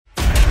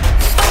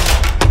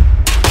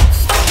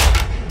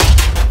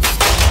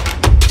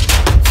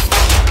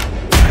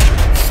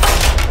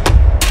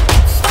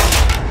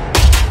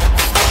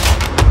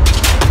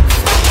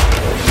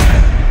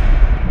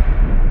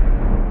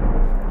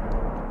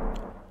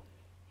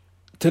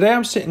Today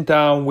I'm sitting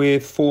down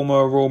with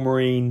former Royal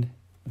Marine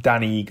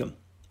Danny Egan.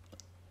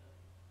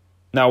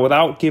 Now,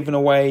 without giving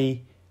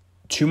away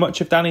too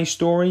much of Danny's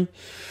story,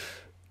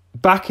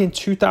 back in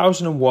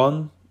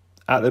 2001,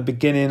 at the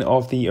beginning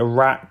of the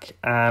Iraq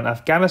and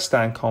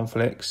Afghanistan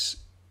conflicts,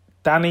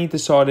 Danny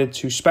decided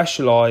to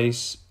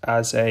specialise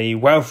as a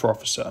welfare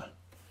officer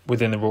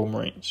within the Royal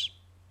Marines.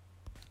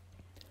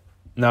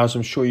 Now, as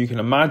I'm sure you can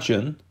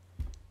imagine,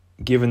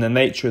 given the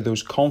nature of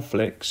those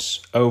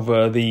conflicts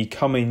over the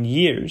coming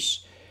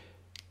years,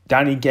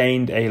 Danny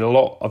gained a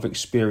lot of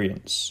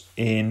experience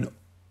in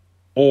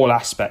all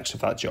aspects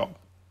of that job.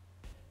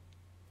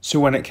 So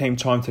when it came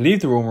time to leave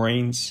the Royal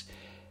Marines,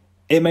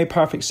 it made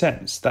perfect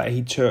sense that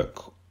he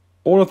took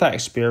all of that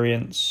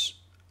experience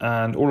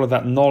and all of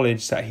that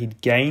knowledge that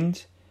he'd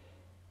gained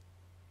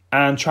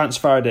and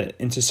transferred it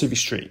into Civvy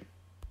Street.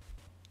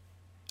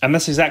 And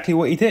that's exactly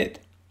what he did.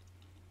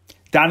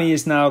 Danny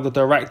is now the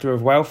Director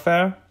of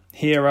Welfare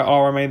here at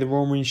RMA, the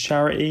Royal Marines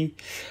charity,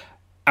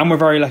 and we're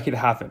very lucky to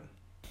have him.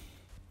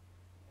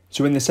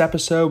 So in this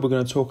episode, we're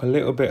going to talk a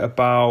little bit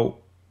about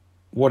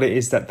what it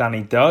is that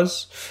Danny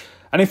does.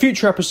 And in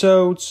future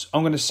episodes,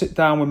 I'm going to sit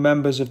down with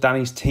members of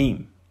Danny's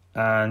team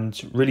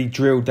and really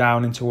drill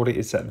down into what it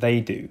is that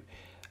they do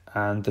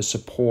and the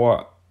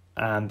support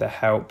and the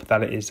help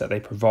that it is that they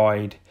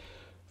provide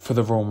for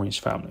the Royal Marines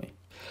family.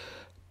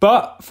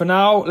 But for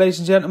now, ladies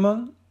and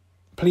gentlemen,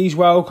 please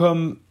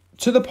welcome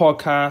to the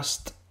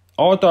podcast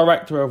our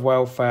Director of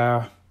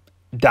Welfare,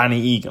 Danny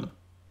Egan.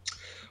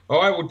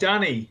 All right, well,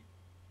 Danny,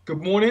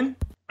 good morning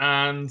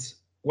and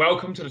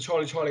welcome to the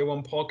Charlie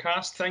 1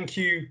 podcast. Thank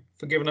you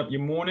for giving up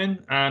your morning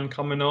and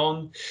coming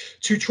on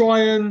to try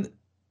and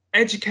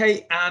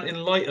educate and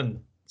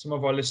enlighten some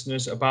of our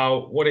listeners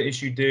about what it is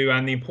you do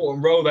and the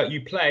important role that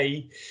you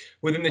play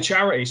within the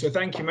charity. So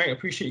thank you, mate. I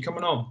appreciate you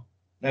coming on.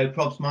 No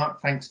probs,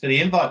 Mark. Thanks for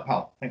the invite,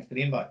 pal. Thanks for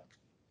the invite.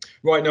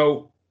 Right,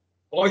 now,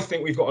 I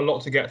think we've got a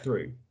lot to get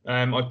through.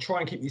 I try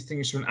and keep these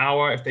things to an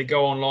hour. If they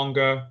go on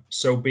longer,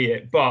 so be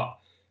it. But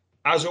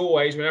as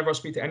always, whenever I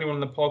speak to anyone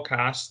on the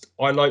podcast,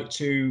 I like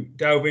to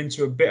delve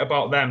into a bit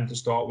about them to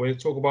start with,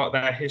 talk about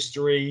their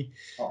history,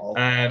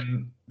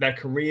 their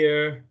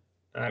career,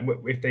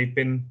 if they've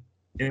been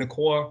in the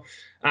Corps,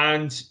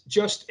 and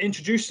just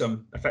introduce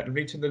them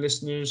effectively to the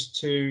listeners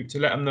to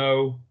let them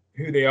know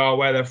who they are,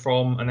 where they're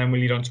from, and then we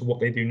lead on to what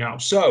they do now.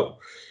 So,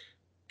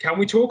 can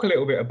we talk a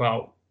little bit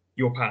about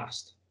your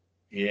past?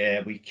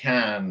 Yeah, we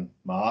can,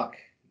 Mark.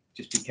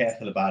 Just be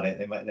careful about it.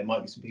 There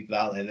might be some people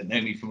out there that know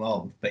me from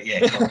old, but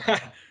yeah.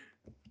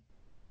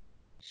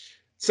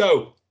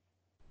 So,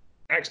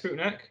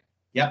 ex-bootneck.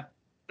 Yep.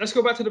 Let's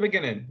go back to the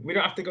beginning. We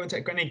don't have to go into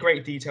any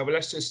great detail, but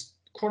let's just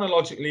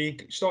chronologically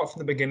start from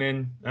the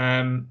beginning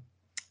and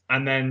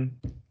then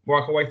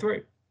work our way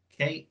through.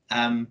 Okay.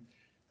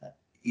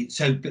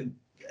 So,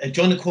 I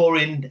joined the Corps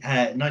in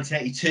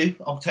 1982,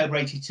 October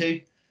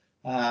 82.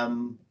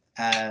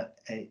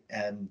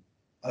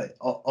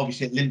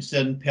 Obviously at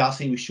Lympstone,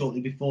 PRC was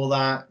shortly before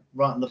that,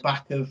 right on the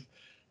back of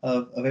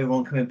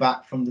everyone coming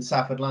back from the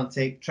South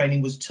Atlantic.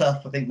 Training was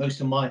tough. I think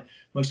most of my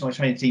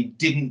training team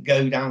didn't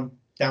go down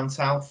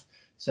south,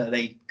 so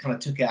they kind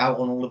of took it out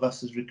on all of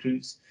us as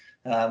recruits.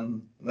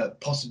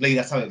 Possibly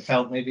that's how it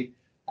felt. Maybe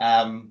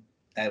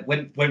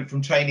went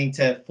from training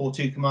to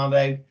 4-2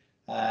 Commando,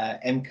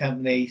 M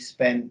Company.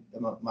 Spent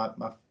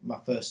my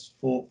first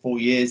four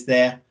years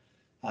there.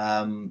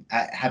 I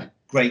had a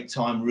great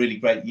time, really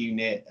great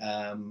unit,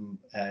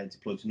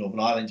 deployed to Northern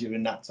Ireland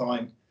during that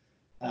time.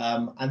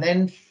 And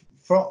then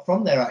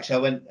from there, actually, I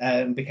went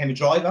and became a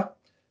driver,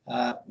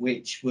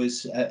 which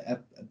was a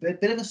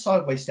bit of a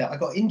sideways step. I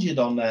got injured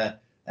on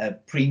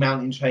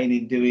pre-mountain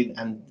training doing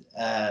and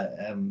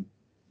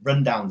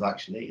rundowns,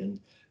 actually.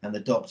 And the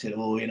doctor said,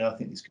 oh, I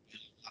think this could be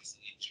a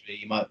lasting injury.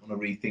 You might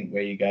want to rethink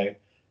where you go.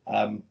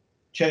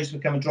 Chose to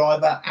become a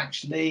driver.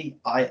 Actually,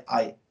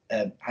 I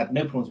had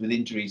no problems with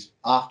injuries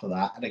after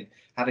that.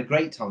 Had a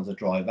great time as a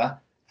driver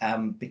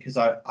because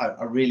I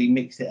really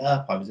mixed it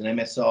up. I was an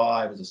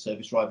MSI, I was a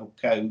service rival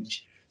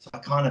coach, so I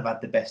kind of had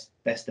the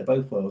best of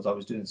both worlds. I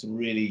was doing some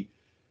really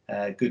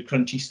good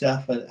crunchy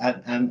stuff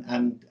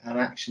and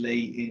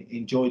actually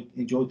enjoyed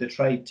the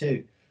trade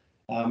too.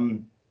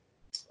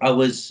 I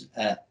was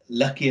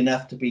lucky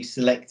enough to be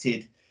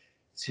selected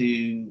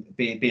to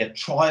be a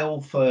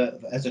trial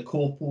as a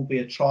corporal, be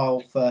a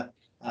trial for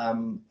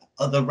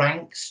other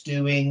ranks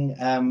doing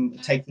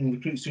taking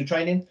recruits through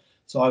training.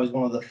 So I was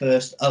one of the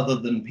first, other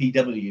than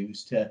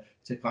PWs,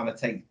 to kind of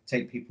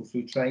take people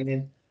through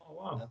training. Oh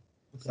wow!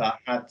 So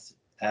I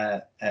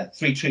had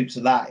 3 troops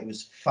of that. It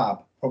was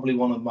fab. Probably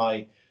one of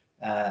my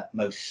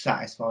most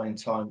satisfying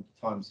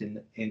times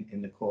in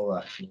the Corps.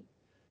 Actually,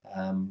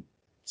 I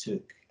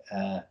took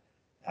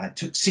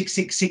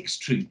 666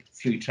 troop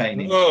through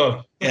training.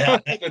 Oh, yeah,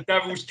 the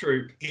Devil's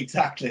Troop.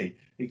 Exactly.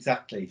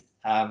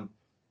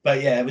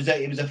 But yeah, it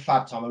was a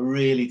fab time. I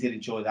really did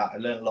enjoy that. I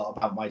learned a lot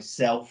about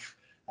myself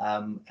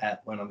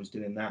when I was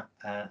doing that,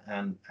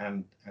 and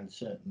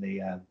certainly,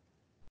 a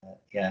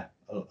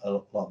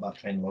lot about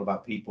training, a lot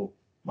about people.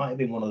 Might have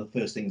been one of the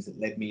first things that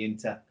led me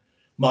into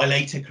my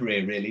later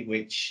career, really,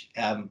 which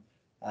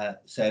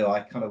so I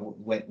kind of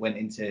went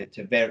into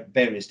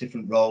various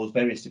different roles,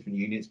 various different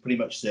units, pretty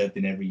much served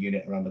in every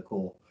unit around the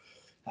Corps.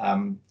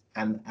 And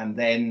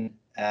then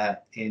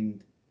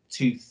in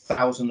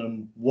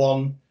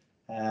 2001,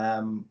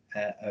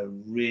 a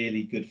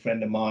really good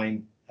friend of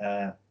mine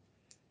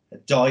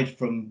died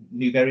from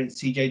new variant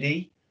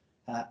CJD,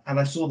 and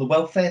I saw the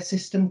welfare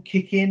system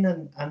kick in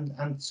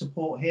and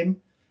support him,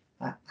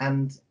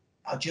 and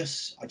I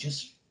just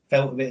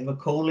felt a bit of a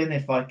calling,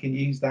 if I can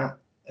use that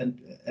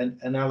an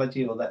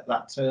analogy or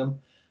that term,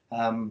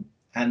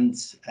 and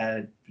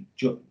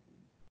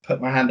put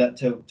my hand up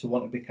to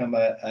want to become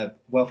a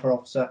welfare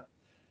officer,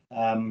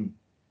 and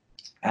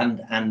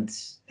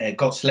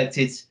got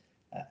selected,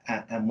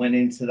 and went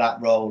into that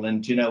role.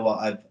 And do you know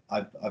what?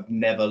 I've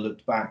never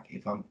looked back.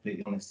 If I'm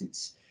completely honest,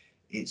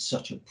 it's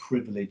such a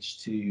privilege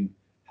to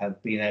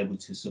have been able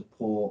to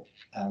support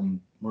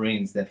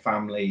Marines, their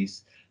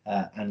families,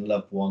 and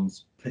loved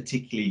ones,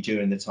 particularly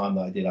during the time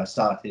that I did. I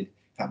started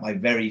at my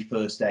very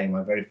first day,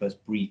 my very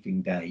first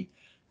briefing day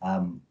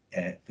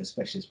for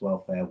specialist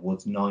welfare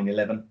was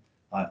 9/11.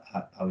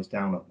 I was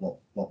down at what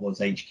was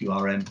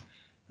HQRM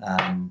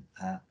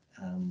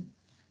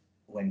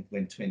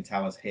when Twin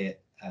Towers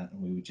hit, and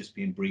we were just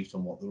being briefed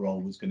on what the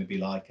role was going to be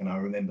like. And I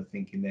remember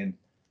thinking then,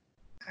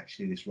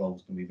 actually, this role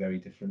is going to be very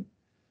different.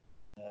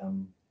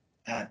 And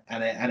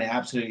it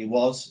absolutely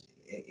was.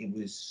 It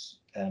was,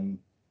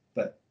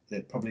 but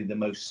probably the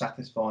most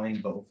satisfying,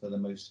 but also the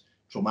most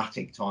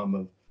traumatic time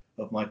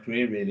of my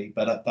career, really.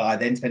 But I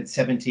then spent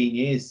 17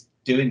 years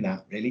doing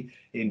that, really,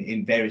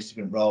 in various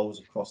different roles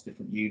across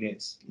different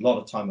units. A lot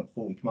of time at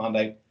 40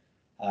 Commando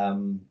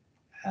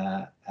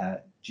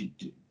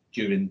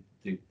during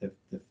the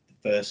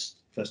first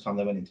time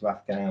they went into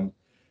Afghan,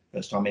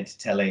 first time into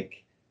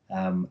Telic,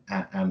 and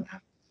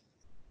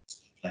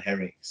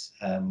Herrick's.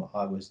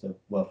 I was the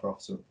welfare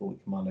officer at 40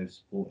 Commando,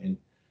 supporting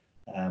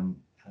the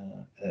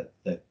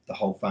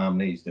whole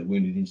families, the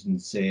wounded, injured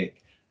and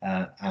sick,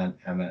 and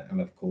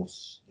of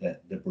course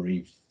the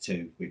bereaved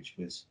too, which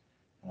was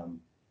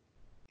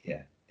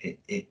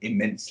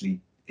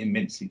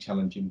immensely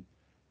challenging,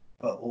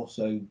 but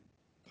also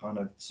kind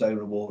of so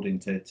rewarding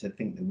to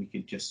think that we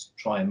could just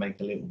try and make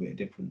a little bit of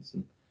difference.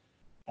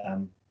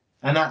 And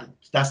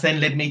that's then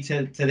led me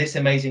to this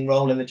amazing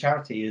role in the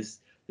charity as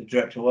the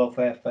Director of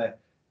Welfare for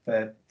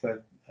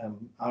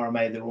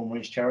RMA, the Royal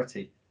Marines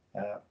Charity.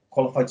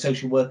 Qualified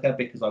social worker,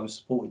 because I was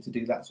supported to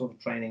do that sort of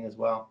training as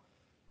well.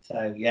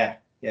 So yeah,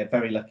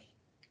 very lucky.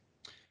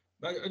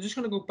 I'm just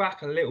going to go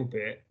back a little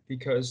bit,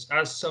 because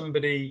as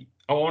somebody,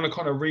 I want to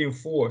kind of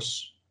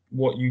reinforce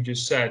what you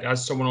just said.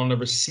 As someone on the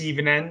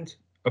receiving end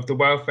of the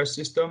welfare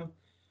system,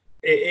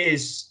 it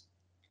is,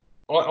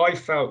 I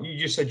felt, you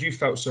just said you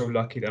felt so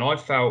lucky. Then I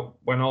felt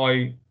when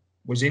I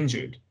was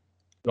injured,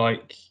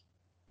 like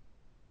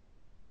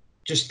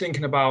just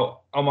thinking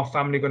about, are my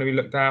family going to be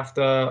looked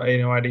after? I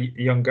had a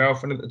young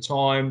girlfriend at the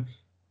time.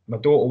 My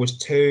daughter was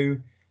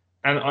 2.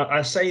 And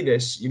I say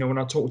this, when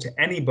I talk to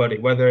anybody,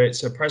 whether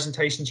it's a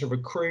presentation to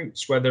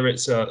recruits, whether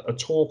it's a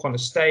talk on a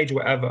stage,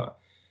 whatever,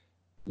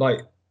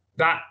 like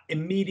that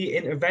immediate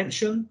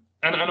intervention.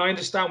 And I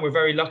understand we're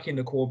very lucky in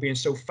the Corps being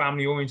so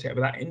family oriented,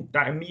 but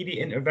that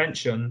immediate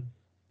intervention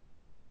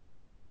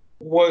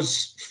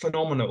was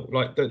phenomenal.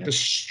 Like the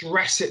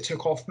stress it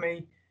took off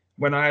me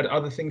when I had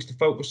other things to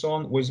focus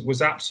on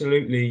was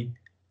absolutely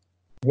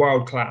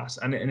world class.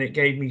 And it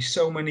gave me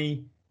so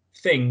many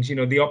things,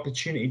 the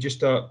opportunity just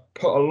to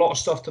put a lot of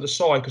stuff to the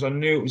side, because I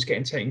knew it was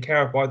getting taken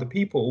care of by the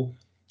people,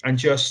 and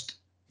just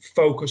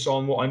focus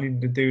on what I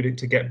needed to do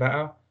to get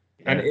better.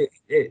 Yeah. And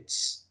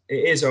it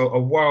is a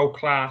world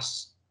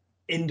class,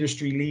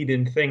 industry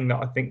leading thing that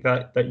I think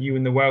that you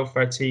and the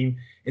welfare team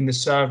in the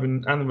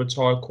serving and the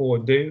retired Corps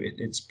do.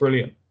 It's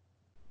brilliant.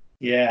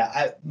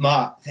 Yeah,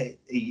 Mark,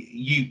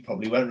 you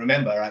probably won't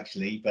remember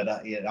actually, but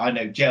I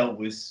know Gel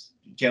was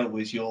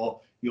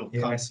your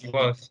yes, he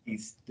was.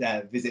 He's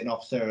visiting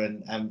officer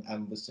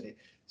and was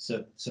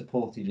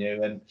supporting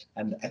you,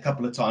 and a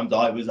couple of times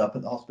I was up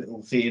at the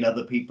hospital seeing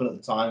other people at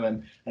the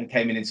time, and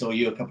came in and saw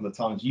you a couple of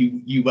times.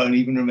 You won't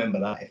even remember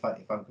that, if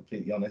I'm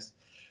completely honest.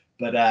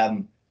 But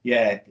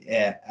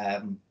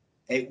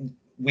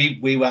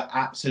we were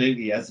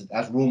absolutely, as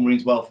Royal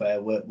Marines Welfare,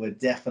 we're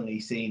definitely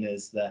seen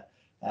as the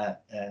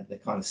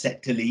kind of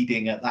sector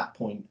leading at that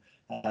point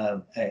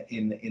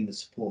in the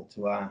support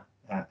to our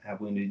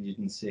wounded, injured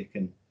and sick,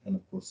 and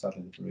of course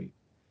sadly the bereaved.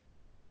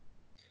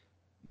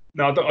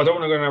 Now I don't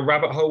want to go in a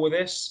rabbit hole with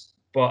this,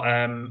 but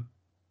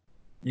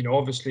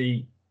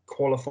obviously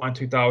qualifying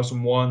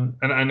 2001,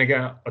 and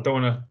again I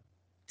don't want to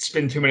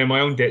spin too many of my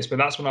own dates, but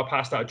that's when I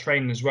passed out of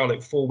training as well,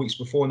 like 4 weeks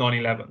before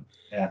 9/11.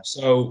 Yeah.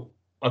 So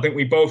I think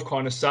we both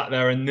kind of sat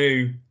there and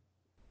knew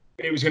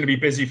it was going to be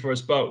busy for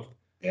us both.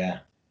 Yeah.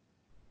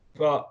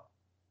 But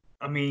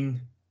I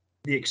mean,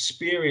 the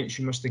experience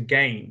you must have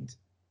gained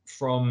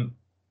from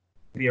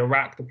the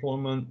Iraq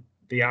deployment,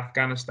 the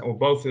Afghanistan, or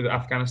both of the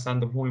Afghanistan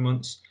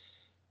deployments,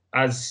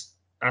 as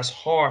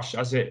harsh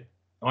as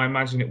I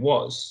imagine it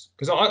was,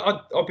 because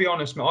I'll be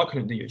honest, mate, I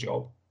couldn't do your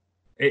job.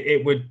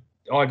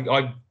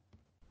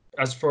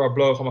 as for a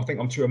bloke, I think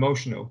I'm too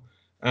emotional.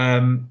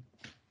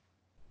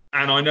 And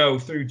I know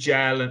through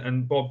Gel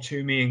and Bob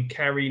Toomey and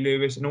Kerry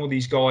Lewis and all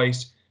these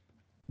guys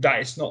that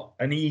it's not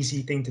an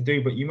easy thing to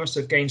do, but you must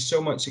have gained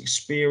so much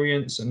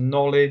experience and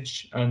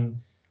knowledge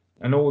and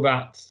all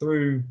that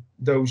through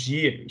those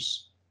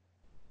years.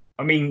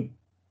 I mean,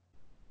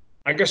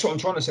 I guess what I'm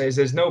trying to say is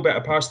there's no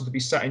better person to be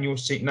sat in your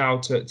seat now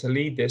to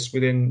lead this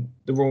within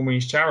the Royal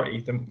Marines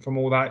charity than from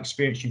all that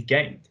experience you've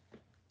gained.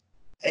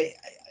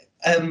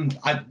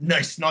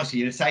 Nice of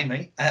you to say,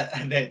 mate.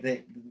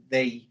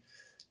 The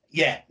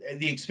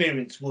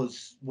experience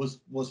was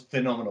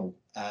phenomenal,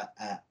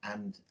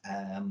 and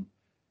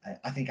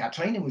I think our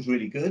training was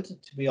really good,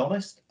 to be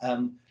honest,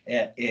 and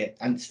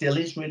still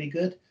is really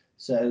good.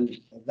 So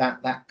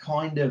that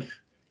kind of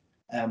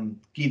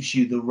gives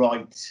you the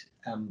right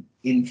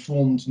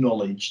informed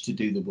knowledge to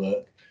do the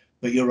work.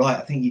 But you're right.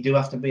 I think you do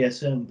have to be a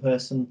certain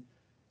person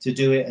to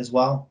do it as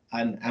well.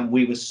 And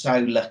we were so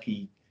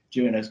lucky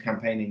during those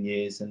campaigning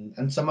years,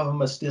 and some of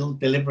them are still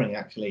delivering,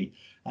 actually.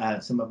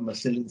 Some of them are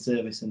still in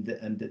service and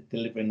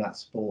delivering that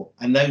support.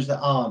 And those that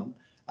aren't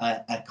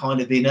are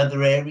kind of in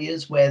other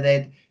areas where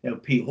they're,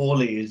 Pete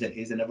Hawley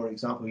is another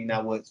example. He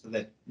now works for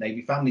the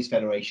Navy Families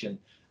Federation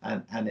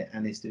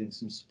and is doing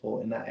some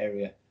support in that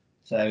area.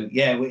 So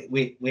yeah,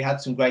 we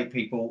had some great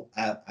people,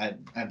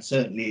 and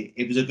certainly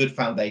it was a good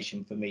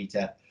foundation for me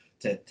to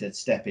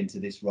step into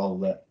this role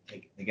that,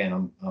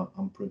 again,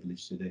 I'm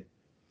privileged to do.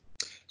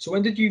 So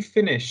when did you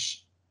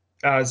finish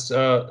as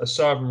a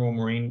serving Royal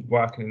Marine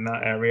working in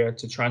that area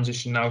to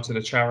transition now to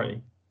the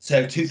charity?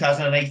 So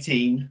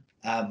 2018,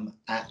 and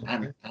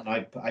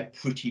I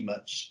pretty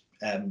much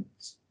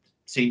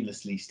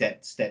seamlessly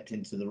stepped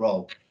into the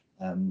role,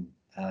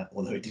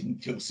 although it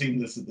didn't feel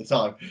seamless at the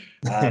time.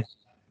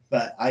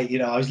 But I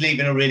was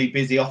leaving a really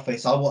busy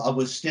office.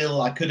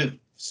 I could have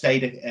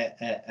stayed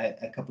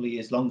a couple of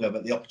years longer,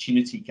 but the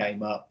opportunity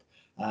came up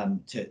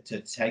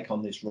to take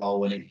on this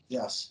role, and it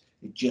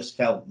just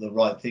felt the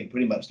right thing,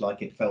 pretty much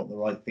like it felt the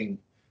right thing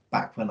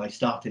back when I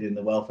started in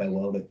the welfare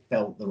world. It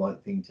felt the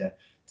right thing to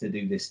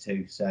do this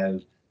too.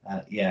 So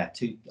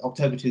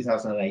October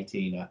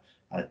 2018,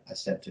 I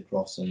stepped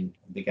across and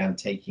began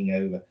taking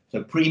over.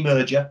 So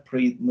pre-merger of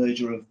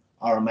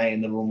RMA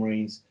and the Royal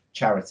Marines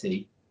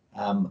charity,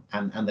 and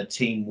the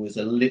team was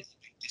a little bit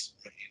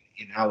disparate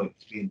in how it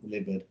was being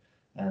delivered,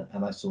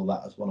 and I saw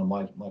that as one of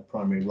my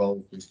primary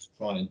roles, was to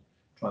try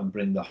and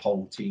bring the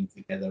whole team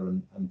together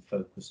and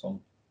focus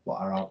on what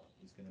our output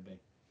was going to be.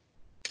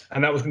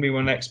 And that was going to be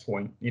my next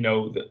point.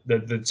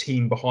 The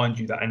team behind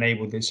you that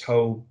enabled this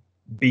whole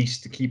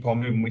beast to keep on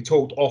moving. We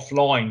talked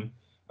offline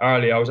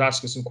earlier. I was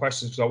asking some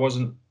questions because I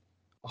wasn't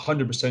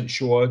 100%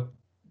 sure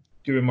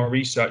doing my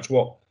research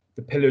what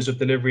the pillars of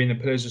delivery and the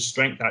pillars of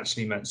strength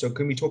actually meant. So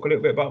can we talk a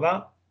little bit about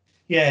that?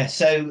 Yeah.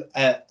 So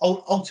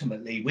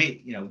ultimately,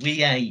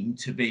 we aim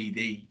to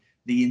be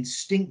the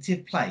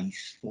instinctive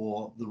place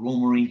for the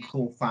Royal Marine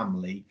core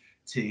family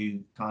to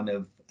kind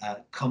of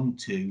come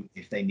to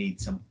if they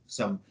need some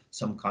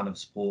kind of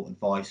support,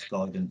 advice,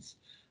 guidance.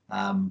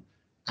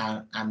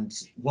 And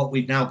what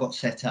we've now got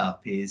set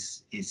up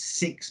is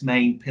 6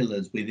 main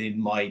pillars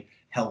within my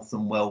health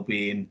and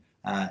wellbeing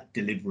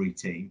delivery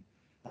team,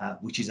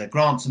 which is a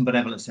grants and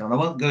benevolence team. And I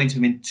won't go into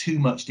them in too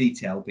much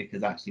detail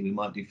because actually we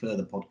might do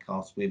further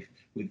podcasts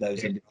with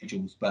those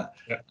individuals. But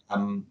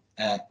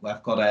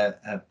I've got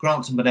a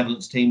grants and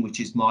benevolence team, which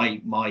is my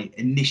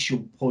initial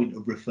point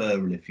of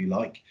referral, if you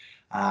like.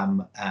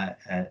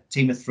 A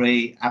team of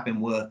 3, admin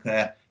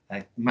worker,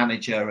 a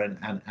manager,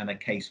 and a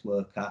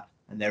caseworker,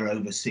 and they're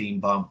overseen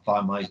by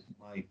my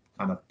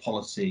kind of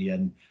policy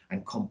and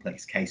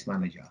complex case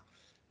manager.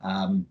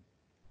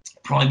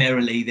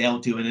 Primarily, they'll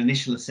do an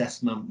initial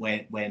assessment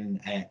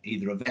when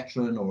either a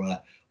veteran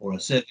or a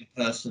serving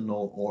person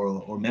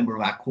or a member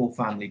of our core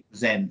family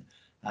present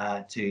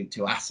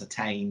to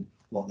ascertain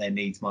what their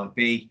needs might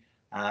be.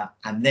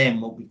 And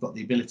then what we've got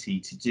the ability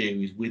to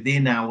do is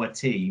within our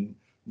team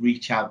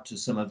reach out to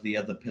some of the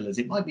other pillars.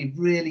 It might be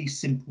really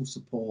simple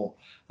support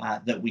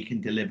that we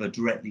can deliver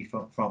directly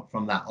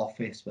from that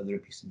office, whether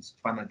it be some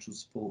financial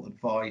support,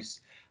 advice,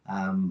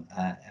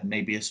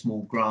 maybe a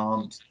small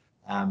grant,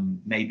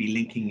 maybe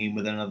linking in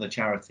with another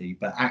charity.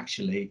 But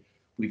actually,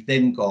 we've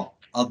then got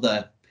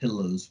other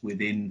pillars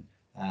within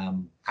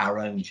our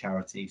own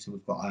charity. So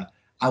we've got a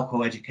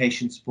alcohol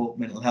education support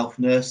mental health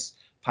nurse,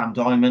 Pam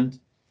Diamond.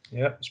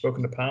 Yeah,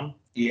 spoken to Pam.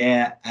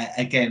 Yeah,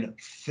 again,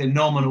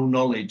 phenomenal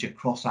knowledge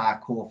across our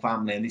core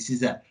family. And this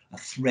is a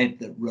thread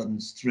that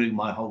runs through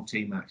my whole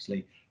team,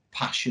 actually.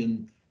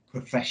 Passion,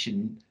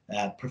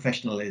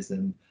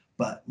 professionalism,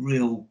 but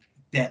real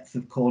depth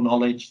of core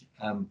knowledge.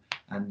 And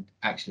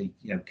actually,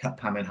 cut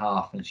Pam in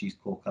half and she's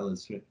core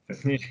colours for in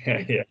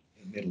the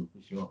middle,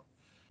 for sure.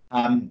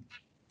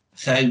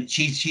 So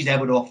she's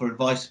able to offer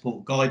advice,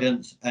 support,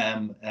 guidance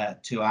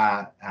to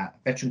our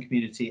veteran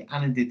community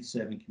and indeed the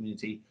serving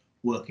community,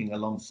 working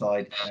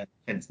alongside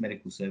Defence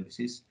Medical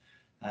Services.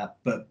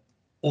 But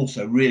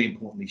also, really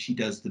importantly, she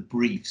does the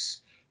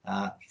briefs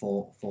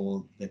for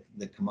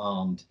the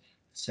command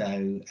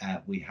So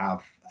we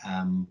have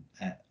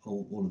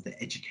all of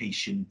the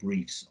education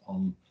briefs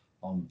on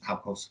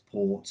alcohol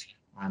support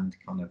and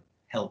kind of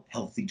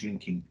healthy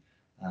drinking.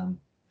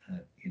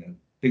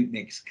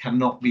 Bootnicks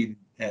cannot be,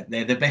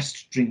 they're the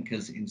best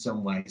drinkers in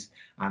some ways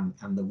and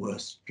the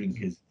worst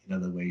drinkers in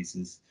other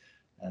ways,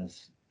 as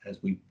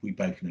we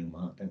both know,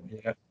 Mark, don't we?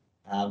 Yeah.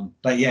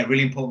 But yeah,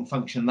 really important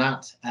function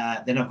that.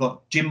 Then I've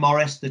got Jim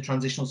Morris, the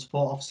transitional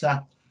support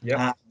officer.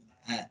 Yeah.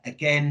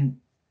 Again,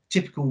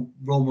 typical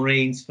Royal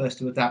Marines, first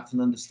to adapt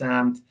and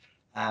understand.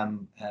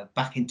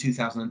 Back in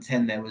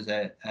 2010, there was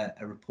a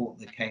report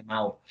that came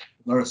out,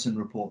 Morrison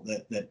report,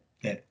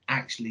 that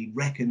actually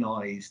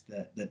recognised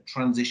that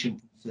transition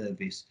from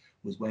service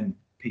was when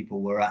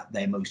people were at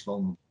their most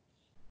vulnerable.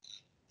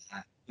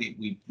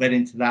 We read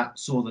into that,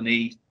 saw the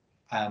need.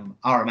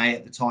 RMA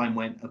at the time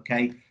went,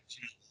 okay,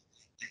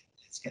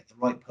 let's get the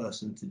right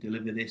person to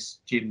deliver this.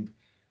 Jim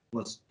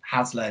was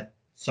Hasler,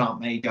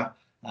 Sergeant Major,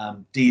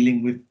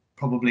 dealing with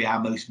probably our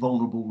most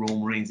vulnerable Royal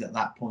Marines at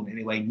that point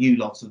anyway, knew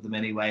lots of them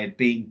anyway, had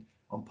been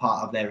on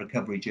part of their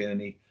recovery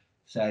journey.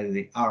 So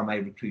the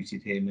RMA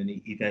recruited him, and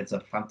he does a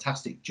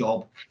fantastic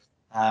job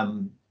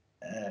kind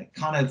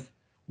of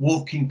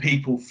walking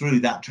people through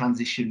that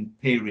transition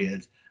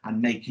period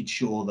and making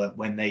sure that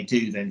when they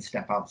do then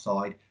step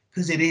outside,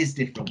 because it is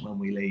different when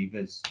we leave,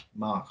 as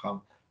Mark,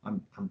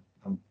 I'm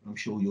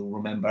sure you'll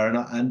remember,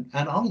 and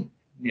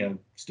I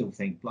still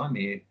think,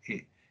 blimey,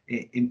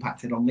 it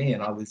impacted on me,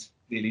 and I was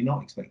really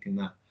not expecting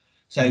that.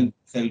 So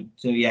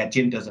yeah,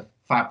 Jim does a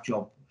fab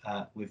job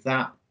with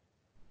that.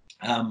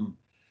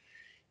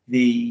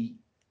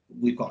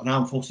 We've got an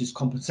Armed Forces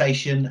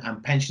Compensation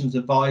and Pensions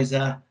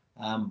Advisor,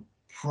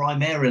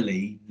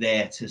 primarily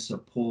there to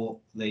support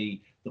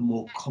the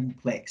more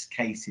complex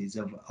cases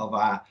of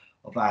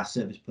our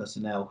service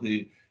personnel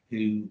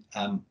who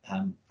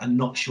are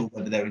not sure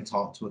whether they're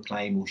entitled to a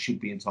claim or should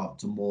be entitled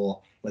to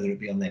more, whether it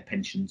be on their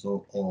pensions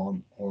or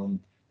on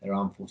their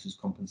Armed Forces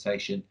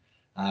Compensation.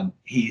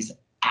 He's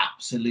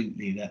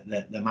absolutely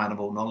the man of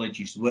all knowledge.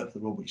 Used to work for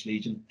the Royal British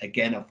Legion,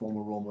 again a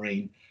former Royal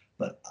Marine,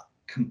 but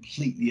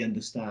completely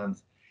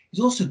understands.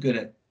 He's also good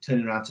at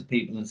turning around to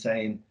people and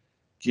saying,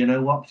 do you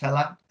know what,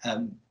 fella,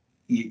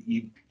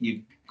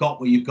 you've got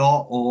what you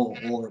got, or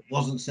it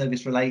wasn't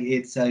service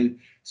related, so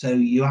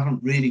you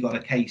haven't really got a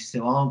case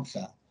to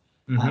answer.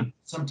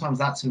 Sometimes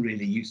that's a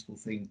really useful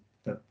thing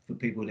for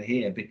people to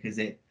hear, because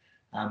it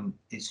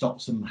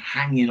stops them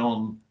hanging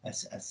on a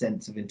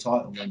sense of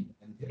entitlement.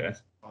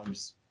 And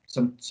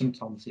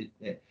sometimes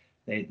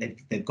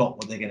they've got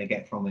what they're going to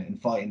get from it,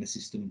 and fighting the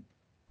system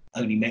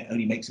only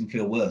makes them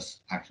feel worse,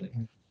 actually.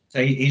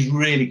 So he's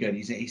really good.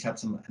 He's had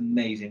some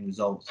amazing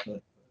results for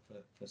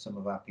some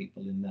of our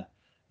people in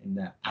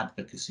the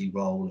advocacy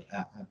role,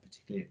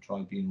 particularly at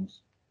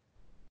tribunals.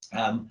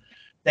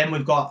 Then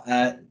we've got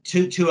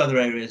two other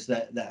areas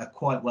that are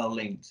quite well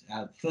linked.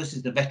 First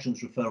is the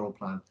Veterans Referral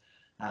Plan,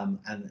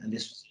 and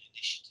this was an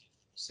initiative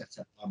set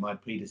up by my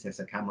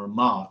predecessor, Cameron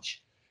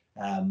March,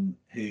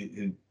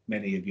 who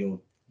many of your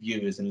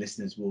viewers and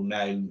listeners will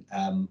know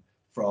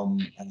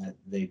from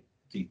the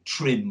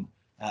TRIM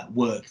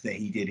work that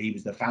he did. He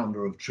was the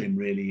founder of TRIM,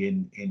 really,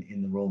 in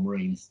the Royal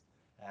Marines,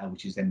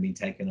 which has then been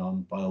taken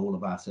on by all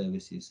of our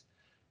services.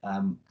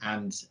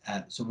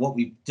 So what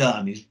we've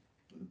done is,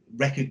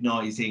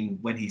 recognising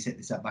when he set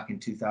this up back in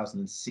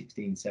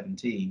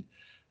 2016-17,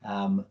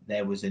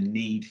 there was a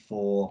need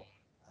for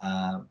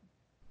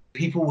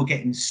people were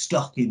getting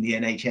stuck in the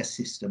NHS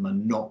system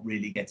and not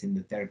really getting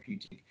the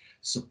therapeutic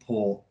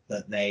support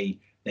that they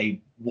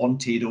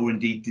wanted or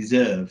indeed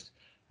deserved.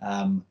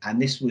 And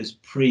this was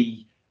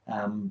pre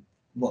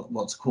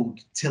what's called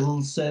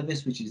TILS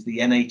service, which is the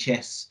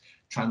NHS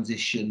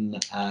Transition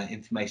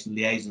Information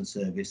Liaison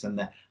Service, and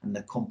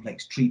the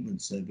complex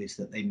treatment service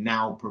that they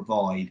now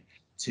provide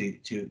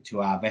to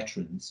our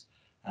veterans.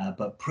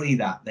 But pre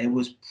that, there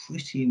was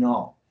pretty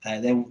not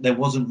there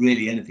wasn't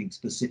really anything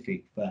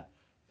specific for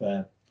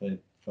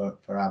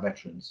our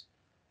veterans.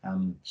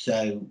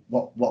 So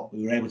what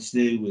we were able to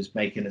do was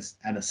make an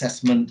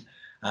assessment,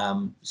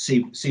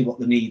 see what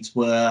the needs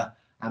were,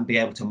 and be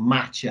able to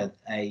match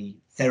a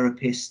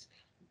therapist,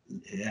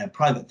 a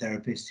private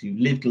therapist who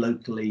lived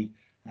locally,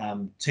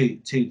 to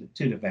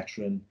the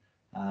veteran,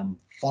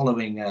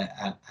 following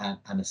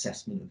an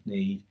assessment of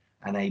need,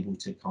 and able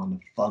to kind of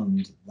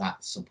fund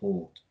that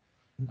support.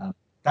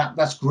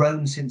 That's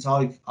grown since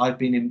I've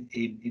been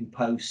in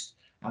post,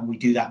 and we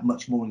do that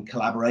much more in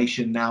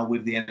collaboration now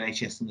with the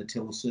NHS and the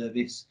TIL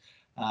service.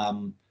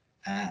 So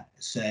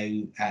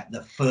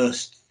the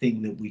first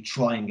thing that we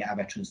try and get our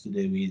veterans to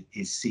do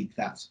is seek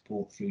that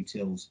support through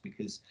TILS,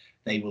 because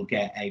they will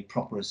get a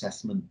proper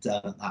assessment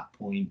done at that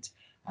point,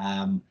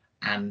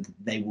 and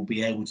they will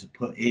be able to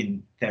put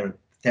in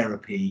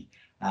therapy,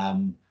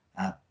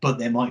 but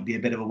there might be a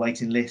bit of a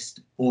waiting list,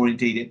 or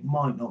indeed it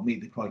might not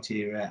meet the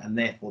criteria, and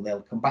therefore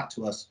they'll come back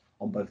to us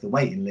on both the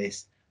waiting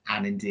list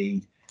and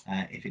indeed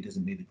if it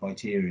doesn't meet the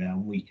criteria,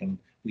 and we can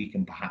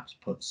perhaps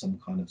put some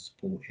kind of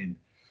support in.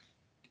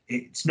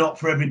 It's not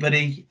for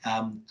everybody,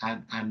 and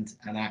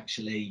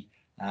actually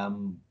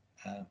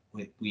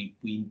we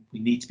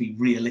need to be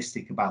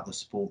realistic about the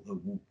support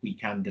that we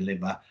can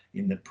deliver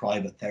in the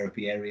private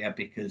therapy area,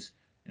 because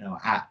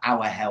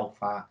our health,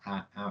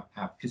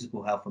 our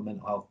physical health and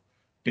mental health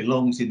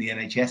belongs in the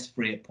NHS,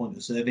 free at point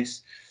of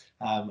service,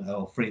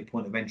 or free at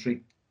point of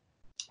entry.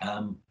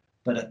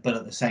 But at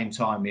the same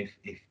time, if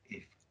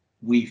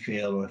we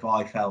feel, or if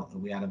I felt that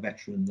we had a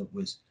veteran that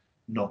was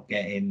not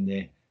getting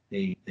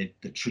the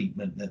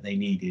treatment that they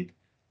needed,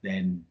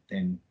 then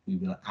we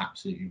will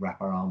absolutely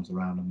wrap our arms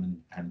around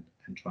them and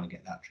try and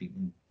get that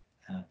treatment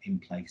in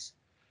place.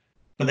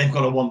 But they've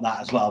got to want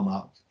that as well,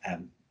 Mark.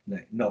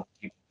 Not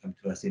people come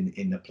to us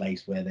in the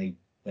place where they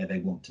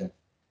want to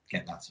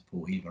get that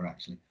support either,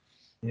 actually.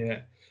 Yeah,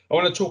 I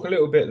want to talk a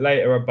little bit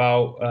later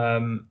about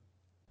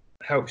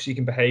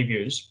help-seeking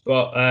behaviours,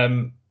 but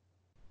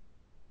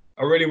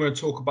I really want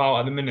to talk about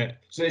at the minute.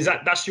 So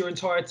that's your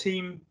entire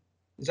team?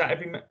 Is that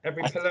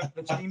every pillar of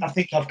the team? I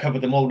think I've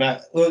covered them all now.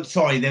 Well,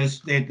 sorry,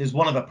 there's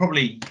one other,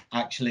 probably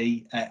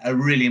actually a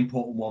really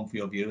important one for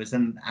your viewers,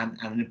 and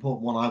an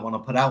important one I want to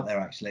put out there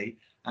actually,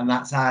 and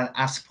that's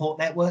our support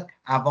network,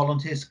 our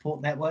volunteer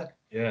support network.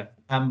 Yeah.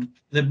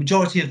 The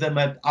majority of them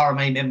are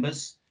RMA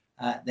members.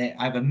 I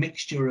have a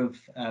mixture of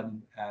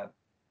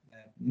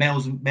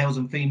males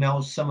and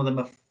females. Some of them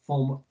are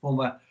former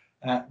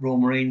Royal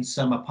Marines,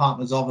 some are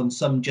partners of, and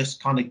some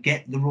just kind of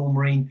get the Royal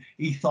Marine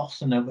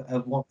ethos and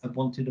have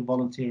wanted to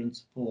volunteer and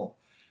support.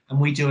 And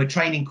we do a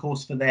training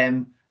course for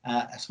them,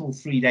 a small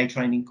 3-day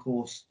training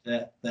course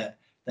that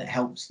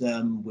helps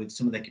them with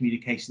some of their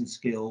communication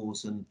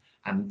skills and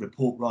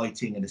report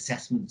writing and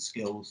assessment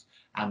skills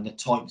and the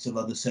types of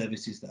other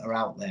services that are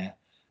out there.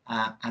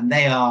 And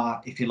they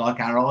are, if you like,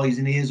 our eyes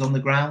and ears on the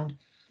ground.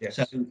 Yes.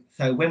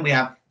 So when we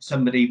have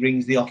somebody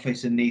rings the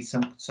office and needs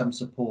some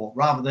support,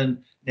 rather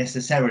than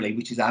necessarily,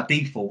 which is our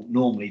default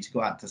normally, to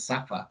go out to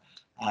SAFA,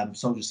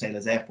 Soldiers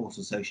Sailors Air Force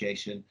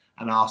Association,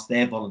 and ask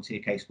their volunteer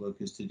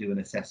caseworkers to do an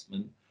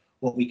assessment,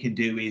 what we can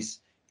do is,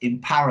 in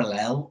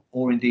parallel,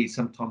 or indeed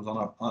sometimes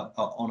on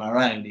our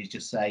own, is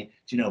just say,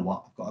 do you know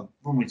what, I've got a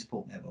Royal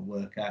Support Network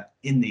worker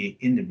in the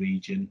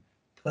region,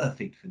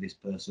 perfect for this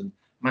person,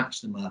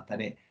 match them up,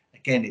 and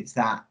it's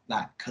that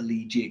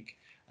collegiate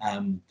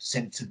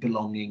sense of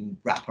belonging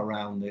wrap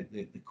around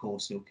the core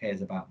still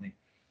cares about me.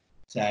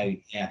 So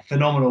yeah,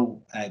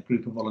 phenomenal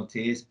group of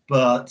volunteers.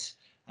 But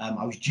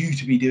I was due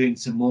to be doing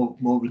some more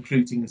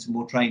recruiting and some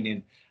more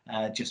training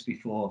just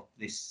before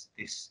this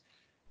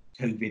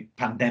COVID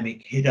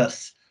pandemic hit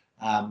us.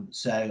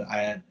 So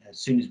as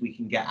soon as we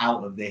can get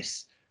out of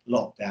this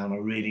lockdown, I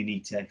really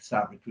need to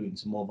start recruiting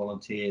some more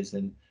volunteers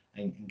and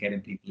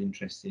getting people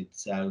interested.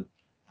 So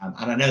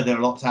and I know there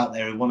are lots out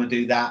there who want to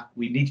do that.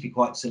 We need to be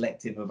quite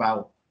selective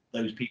about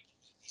those people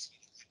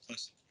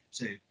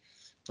too.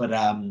 But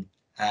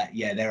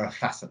yeah, they're a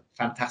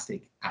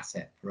fantastic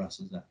asset for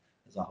us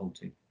as a whole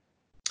team.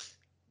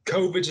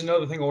 COVID's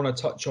another thing I want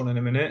to touch on in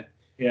a minute.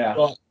 Yeah.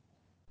 But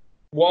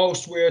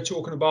whilst we're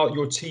talking about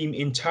your team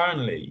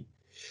internally,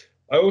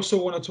 I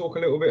also want to talk a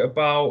little bit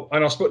about,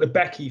 and I spoke to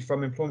Becky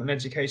from Employment and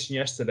Education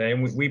yesterday,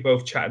 and we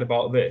both chatted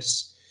about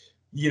this,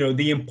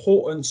 the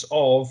importance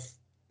of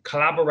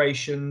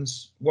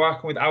collaborations,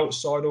 working with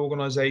outside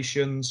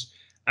organizations,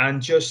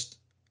 and just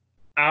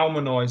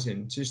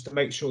harmonizing, just to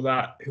make sure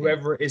that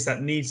whoever it is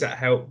that needs that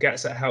help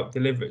gets that help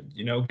delivered,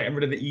 getting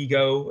rid of the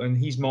ego and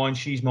he's mine,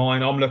 she's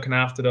mine, I'm looking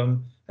after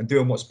them and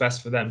doing what's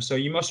best for them. So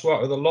you must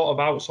work with a lot of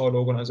outside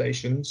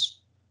organizations.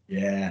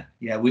 Yeah,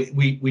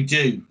 we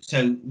do.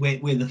 So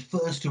we're the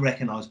first to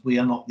recognise we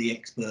are not the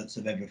experts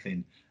of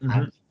everything. Mm-hmm.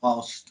 And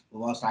whilst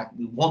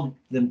we want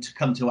them to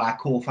come to our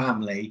core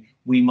family,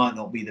 we might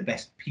not be the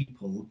best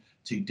people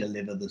to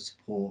deliver the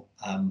support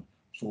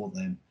for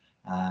them.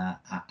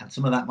 And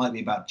some of that might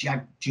be about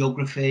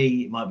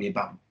geography. It might be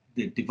about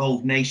the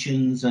devolved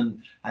nations,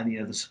 and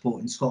the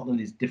support in Scotland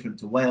is different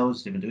to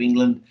Wales, different to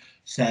England.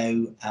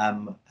 So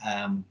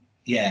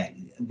yeah,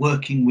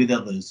 working with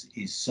others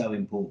is so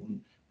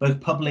important. Both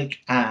public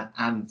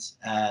and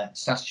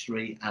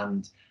statutory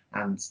and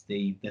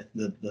the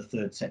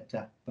third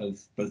sector,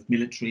 both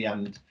military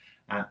and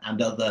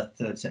other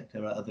third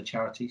sector, other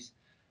charities.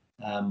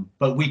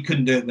 But we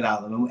couldn't do it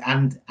without them.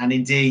 And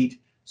indeed,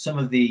 some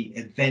of the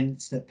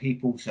events that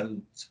people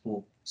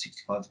support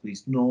 65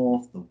 Degrees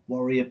North, the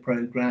Warrior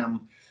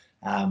Programme,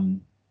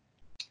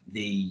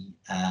 the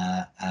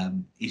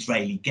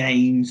Israeli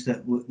Games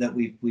that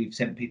we've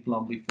sent people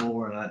on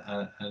before, and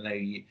I know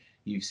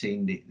you've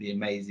seen the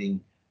amazing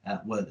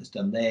work that's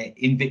done there.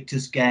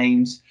 Invictus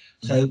Games.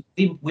 So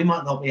we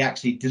might not be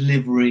actually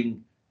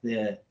delivering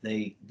the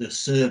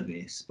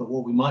service, but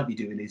what we might be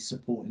doing is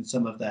supporting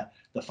some of the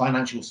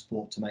financial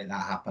support to make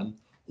that happen,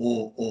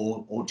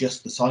 or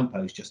just the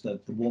signpost, just the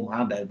warm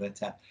handover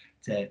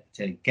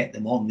to get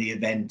them on the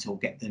event, or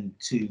get them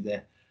to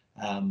the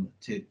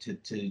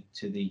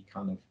to the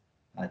kind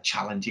of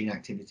challenging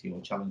activity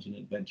or challenging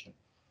adventure.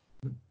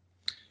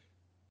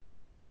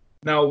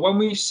 Now, when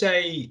we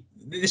say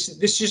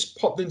this just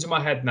popped into my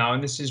head now,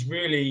 and this is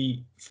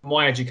really for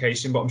my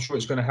education, but I'm sure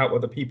it's going to help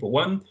other people.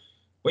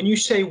 When you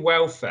say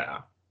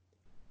welfare,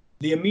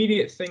 The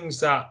immediate things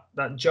that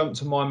jump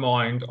to my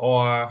mind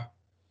are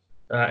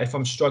if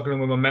I'm struggling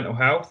with my mental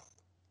health,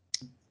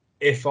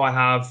 if I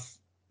have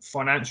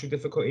financial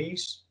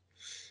difficulties,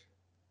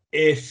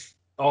 if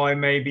I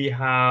maybe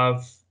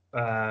have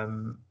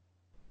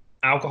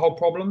alcohol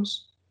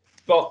problems.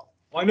 But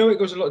I know it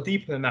goes a lot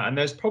deeper than that, and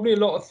there's probably a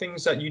lot of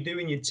things that you do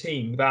in your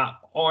team that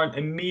aren't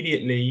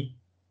immediately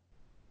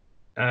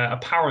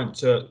apparent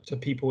to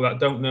people that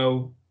don't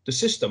know the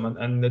system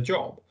and the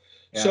job.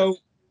 Yeah. So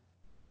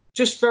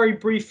just very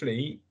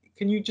briefly,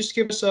 can you just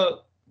give us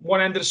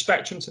one end of the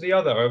spectrum to the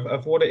other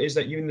of what it is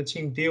that you and the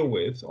team deal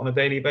with on a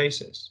daily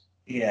basis?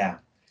 Yeah.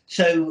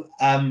 So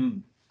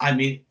I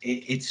mean,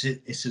 it's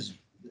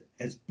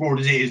as broad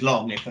as it is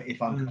long,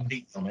 if I'm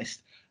completely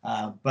honest.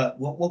 But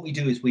what we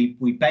do is we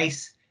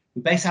base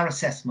our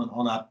assessment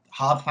on a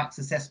hard facts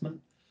assessment.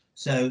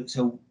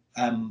 So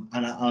and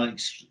I'll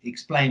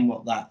explain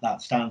what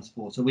that stands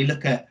for. So we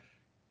look at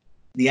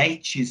the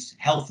H is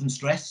health and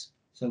stress.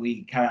 So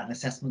we carry out an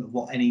assessment of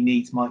what any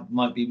needs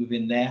might be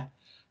within there,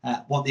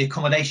 what the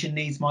accommodation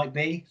needs might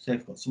be. So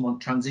if we've got someone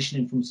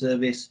transitioning from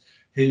service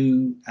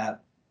who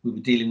we were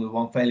dealing with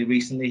one fairly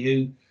recently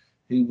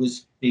who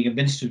was being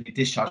administratively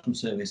discharged from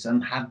service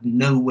and had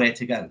nowhere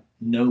to go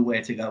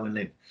and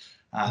live.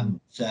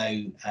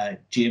 So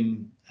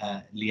Jim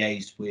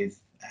liaised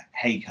with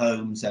Hague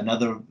Homes and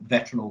other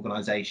veteran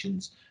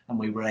organisations, and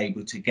we were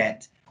able to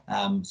get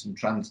some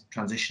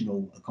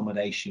transitional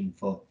accommodation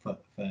for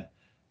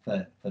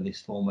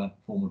this former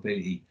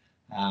booty.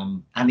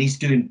 And he's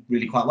doing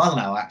really quite well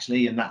now,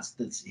 actually, and that's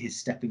his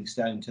stepping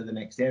stone to the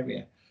next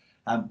area.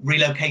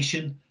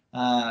 Relocation.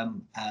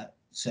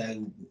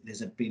 So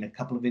there's been a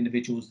couple of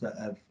individuals that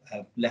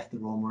have left the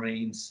Royal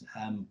Marines.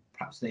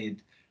 Perhaps they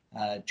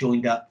had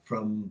joined up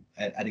from,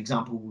 an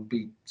example would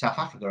be South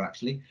Africa,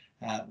 actually,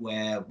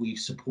 where we've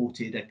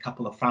supported a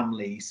couple of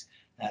families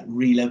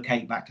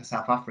relocate back to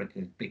South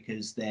Africa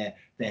because their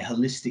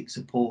holistic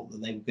support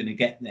that they were going to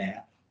get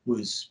there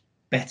was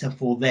better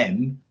for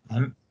them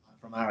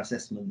from our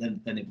assessment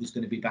than it was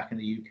going to be back in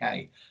the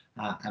UK.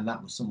 And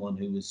that was someone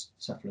who was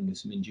suffering with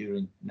some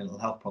enduring mental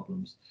health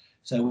problems.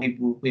 So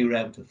we were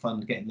able to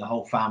fund getting the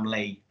whole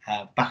family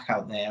back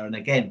out there, and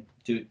again,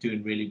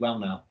 doing really well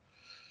now.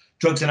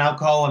 Drugs and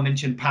alcohol, I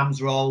mentioned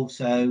Pam's role.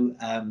 So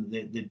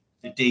the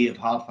D of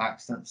hard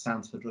facts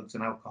stands for drugs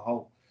and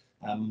alcohol.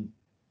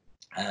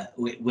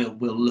 We'll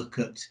look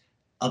at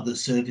other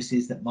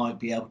services that might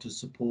be able to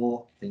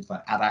support, things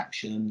like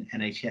Addaction,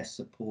 NHS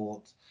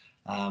support,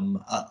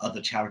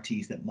 other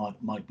charities that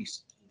might be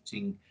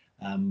supporting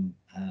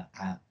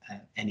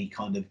any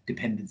kind of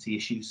dependency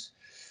issues.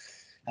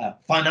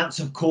 Finance,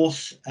 of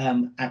course,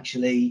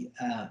 actually,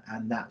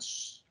 and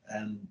that's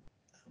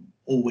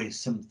always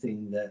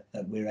something that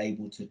we're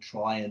able to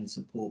try and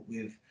support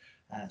with.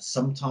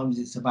 Sometimes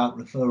it's about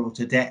referral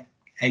to debt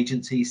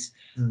agencies.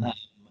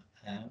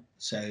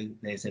 So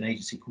there's an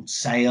agency called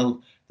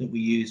SAIL that we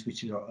use,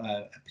 which is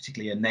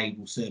particularly a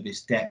naval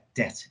service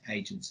debt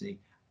agency.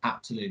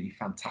 Absolutely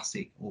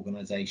fantastic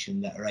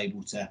organisation that are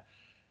able to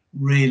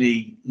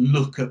really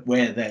look at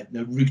where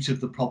the root of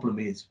the problem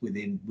is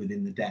within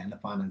the debt and the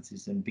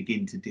finances and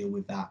begin to deal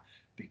with that,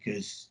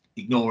 because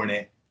ignoring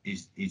it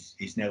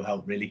is no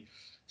help really.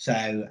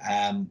 So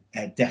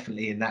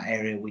definitely in that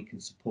area we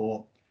can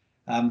support.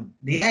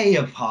 The A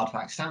of hard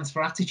facts stands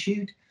for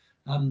attitude,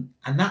 and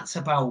that's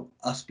about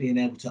us being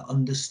able to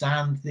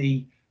understand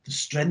the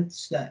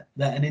strengths that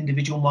an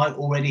individual might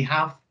already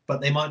have, but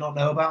they might not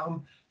know about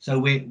them. So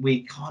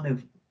we kind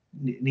of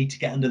need to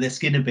get under their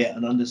skin a bit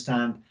and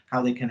understand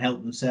how they can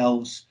help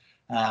themselves.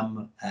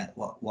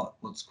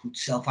 What's called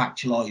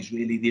self-actualize,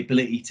 really, the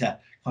ability to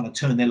kind of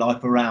turn their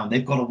life around.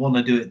 They've got to want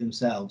to do it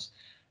themselves.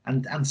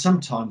 And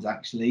sometimes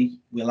actually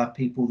we'll have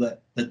people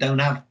that don't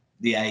have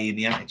the A in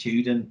the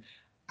attitude, and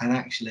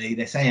actually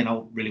they're saying,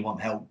 I really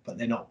want help, but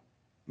they're not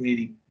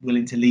really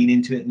willing to lean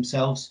into it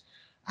themselves.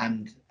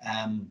 And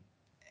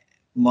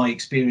my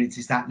experience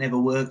is that never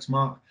works,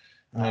 Mark.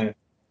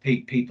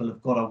 People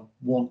have got to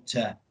want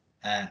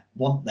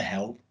the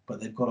help, but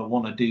they've got to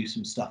want to do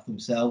some stuff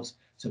themselves.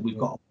 So we've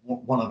got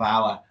one of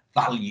our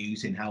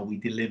values in how we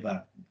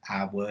deliver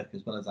our work,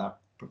 as well as our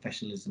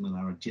professionalism and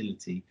our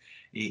agility,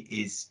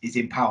 is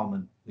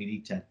empowerment. We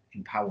need to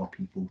empower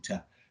people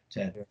to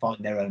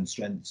find their own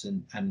strengths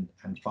and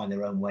find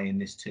their own way in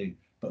this too.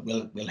 But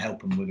we'll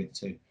help them with it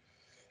too.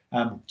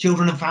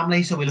 Children and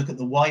family, so we look at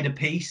the wider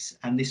piece,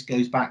 and this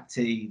goes back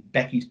to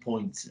Becky's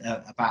point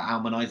about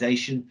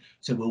harmonisation.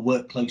 So we'll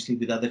work closely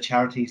with other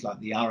charities like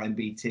the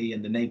RMBT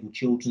and the Naval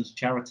Children's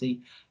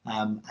Charity,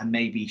 and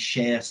maybe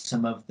share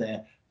some of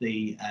the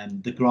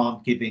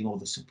grant giving or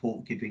the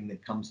support giving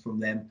that comes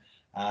from them.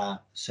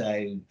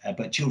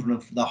 But children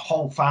of the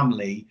whole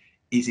family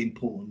is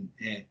important.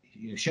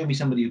 Show me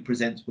somebody who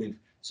presents with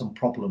some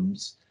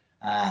problems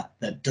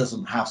that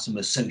doesn't have some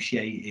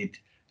associated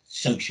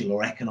social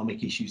or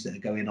economic issues that are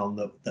going on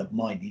that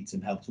might need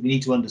some help. So we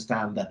need to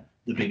understand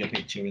the bigger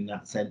picture in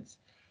that sense.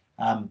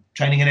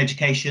 Training and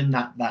education,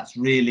 that's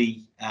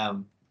really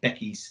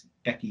Becky's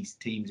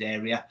team's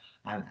area,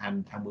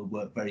 and we'll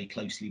work very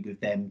closely with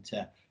them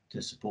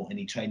to support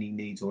any training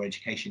needs or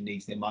education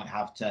needs they might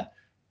have to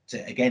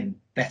again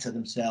better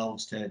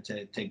themselves,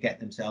 to get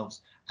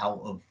themselves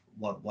out of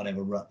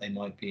whatever rut they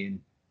might be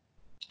in.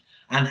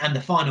 And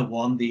the final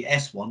one, the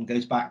S one,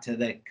 goes back to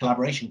the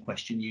collaboration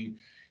question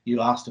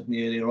you asked of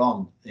me earlier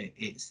on.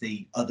 It's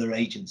the other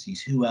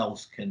agencies. Who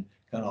else can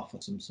offer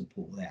some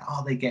support there?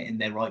 Are they getting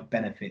their right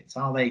benefits?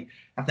 Have they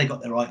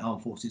got their right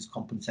armed forces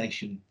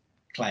compensation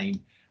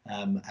claim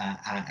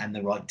and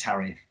the right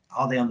tariff?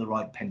 Are they on the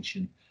right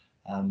pension?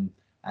 Are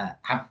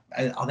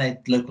their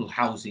local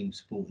housing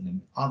supporting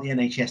them? Are the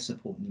NHS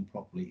supporting them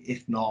properly?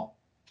 If not,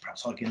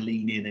 perhaps I can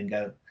lean in and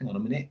go, hang on a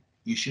minute,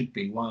 you should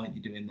be. Why aren't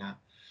you doing that?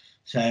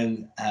 So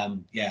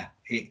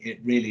it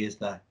really is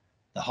the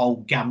whole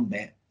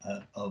gambit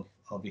of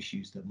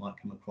issues that might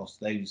come across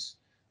those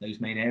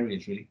main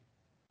areas, really.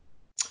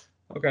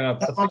 Okay,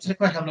 that answered the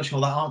question. I'm not sure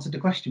that answered the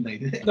question, mate.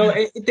 Did it? No,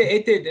 it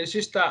did. It's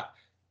just that,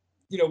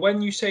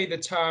 when you say the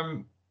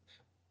term,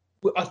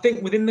 I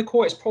think within the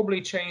Corps it's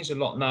probably changed a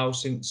lot now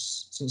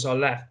since I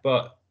left.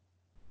 But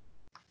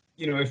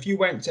if you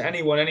went to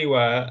anyone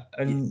anywhere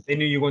and they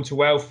knew you went to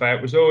welfare,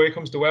 it was, oh, here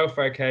comes the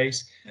welfare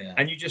case,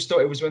 and you just thought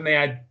it was when they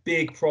had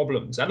big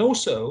problems. And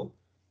also,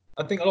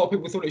 I think a lot of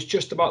people thought it's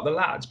just about the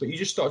lads, but you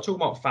just started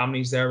talking about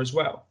families there as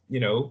well.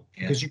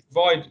 Because you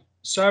provide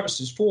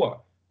services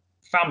for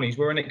families.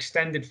 We're an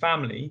extended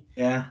family,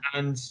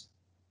 and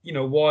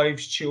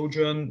wives,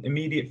 children,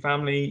 immediate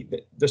family.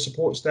 The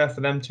support's there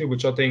for them too,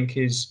 which I think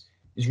is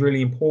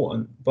really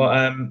important.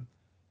 But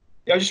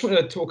I just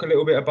wanted to talk a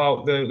little bit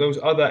about those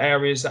other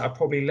areas that are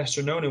probably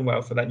lesser known in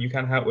welfare that you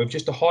can help with,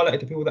 just to highlight it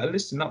to people that are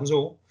listening. That was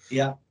all.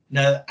 Yeah,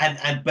 no,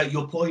 but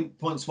your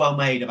point's well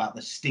made about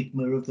the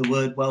stigma of the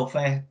word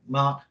welfare,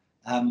 Mark.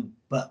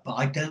 But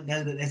I don't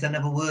know that there's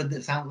another word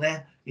that's out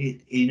there.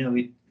 It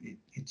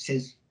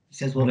says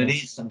what it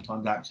is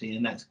sometimes, actually,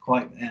 and that's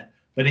quite.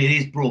 But it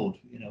is broad.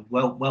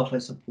 Welfare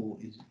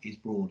support is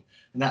broad,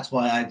 and that's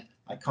why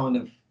I kind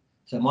of.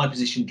 So my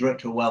position,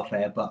 director of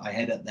welfare, but I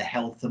head up the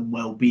health and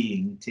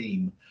well-being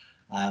team.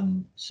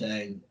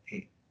 So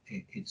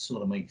it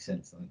sort of makes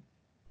sense, I think.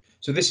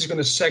 So this is going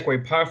to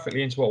segue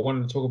perfectly into what I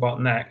wanted to talk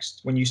about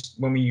next. When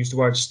we use the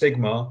word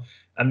stigma,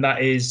 and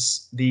that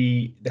is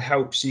the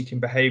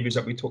help-seeking behaviours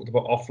that we talked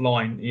about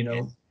offline.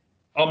 Yes.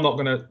 I'm not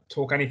going to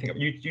talk anything.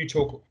 You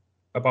talk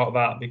about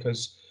that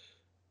because,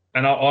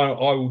 and I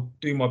will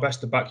do my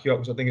best to back you up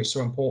because I think it's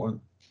so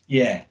important.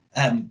 Yeah.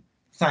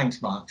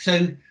 Thanks, Mark.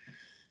 So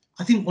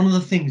I think one of the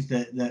things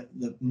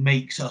that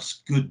makes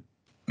us good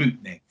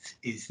bootnecks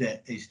is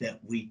that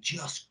we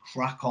just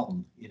crack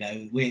on.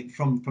 We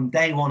from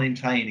day one in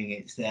training,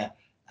 it's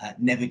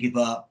never give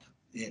up.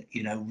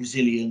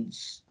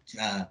 Resilience.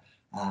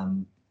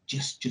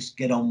 Just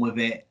get on with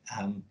it.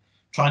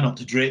 Try not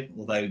to drip,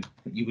 although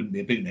you wouldn't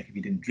be a bootneck if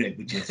you didn't drip,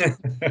 would you?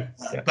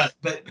 But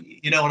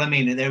you know what I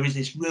mean. There is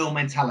this real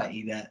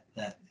mentality that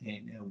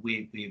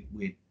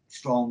we're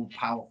strong,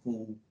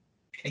 powerful,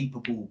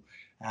 capable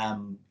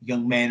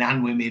young men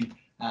and women,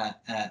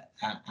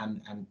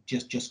 and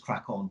just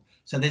crack on.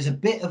 So there's a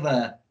bit of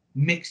a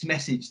mixed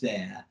message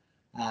there,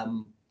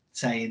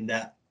 saying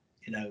that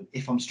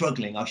if I'm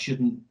struggling, I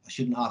shouldn't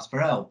ask for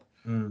help.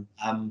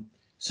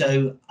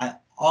 So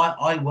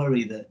I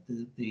worry that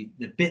the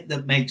bit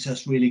that makes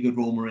us really good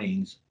Royal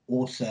Marines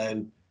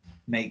also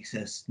makes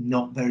us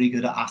not very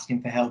good at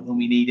asking for help when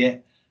we need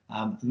it,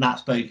 and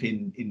that's both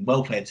in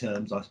welfare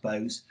terms, I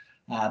suppose,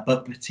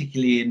 but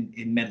particularly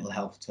in mental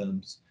health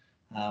terms.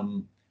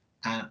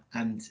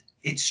 And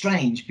it's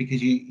strange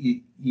because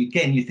you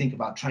again, you think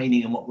about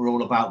training and what we're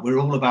all about. We're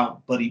all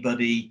about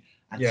buddy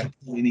and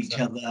supporting each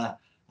other.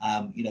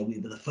 We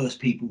were the first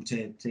people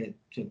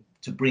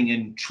to bring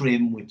in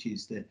TRIM, which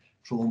is the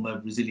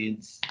trauma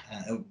resilience,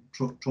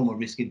 trauma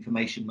risk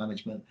information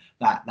management,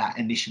 that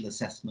initial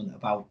assessment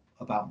about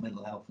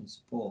mental health and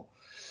support.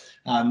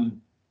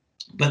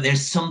 But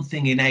there's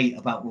something innate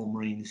about Royal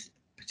Marines,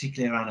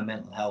 particularly around a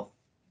mental health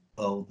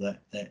world,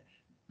 that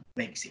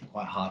makes it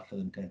quite hard for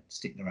them to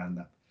stick around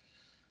that.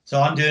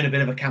 So I'm doing a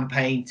bit of a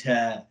campaign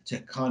to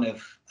kind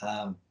of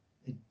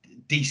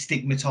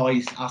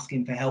destigmatize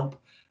asking for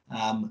help,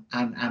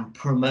 and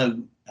promote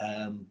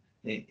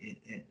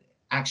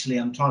actually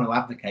I'm trying to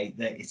advocate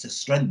that it's a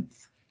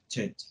strength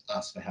to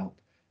ask for help.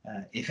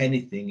 If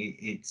anything,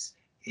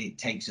 it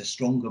takes a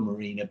stronger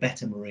Marine, a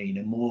better Marine,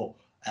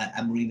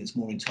 a Marine that's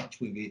more in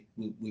touch with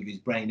his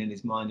brain and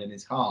his mind and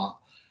his heart,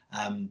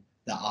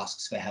 that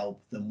asks for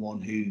help, than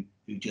one who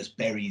just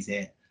buries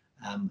it,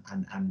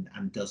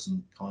 and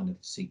doesn't kind of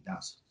seek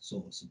that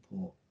sort of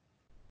support.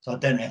 So I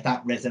don't know if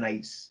that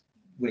resonates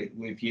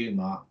with you,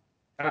 Mark.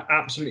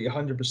 Absolutely,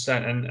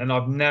 100%. And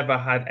I've never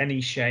had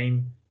any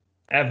shame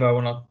ever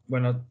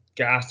when I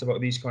get asked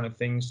about these kind of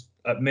things,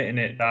 admitting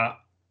it, that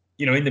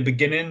in the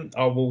beginning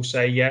I will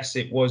say yes,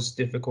 it was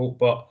difficult,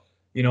 but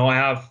I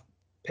have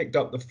picked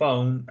up the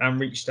phone and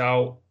reached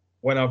out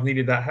when I've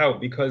needed that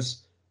help,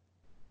 because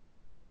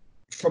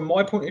from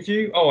my point of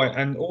view,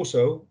 and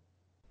also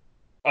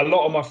a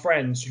lot of my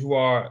friends who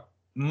are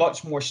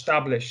much more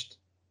established,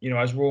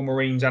 as Royal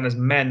Marines and as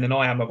men than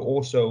I am, have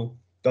also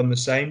done the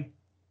same.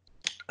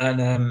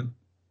 and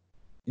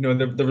you know,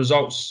 the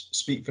results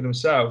speak for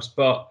themselves.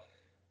 But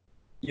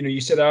you know,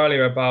 you said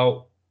earlier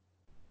about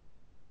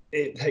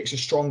it takes a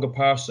stronger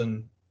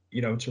person,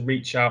 you know, to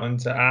reach out and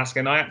to ask,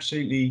 and I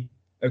absolutely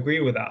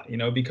agree with that. You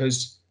know,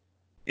 because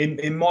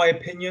in my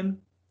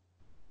opinion,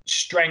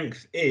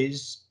 strength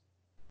is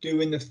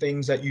doing the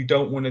things that you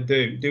don't want to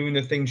do, doing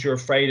the things you're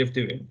afraid of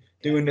doing,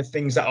 doing the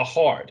things that are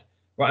hard,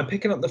 right? And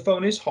picking up the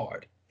phone is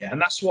hard,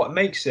 and that's what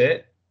makes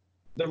it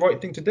the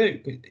right thing to do.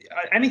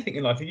 Anything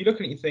in life, if you look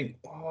at it, you think,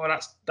 oh,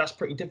 that's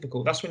pretty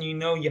difficult. That's when you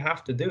know you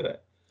have to do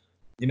it,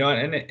 you know,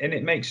 and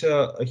it makes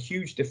a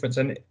huge difference.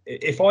 And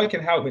if I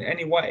can help in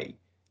any way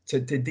to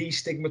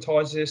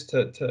destigmatize this,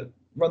 to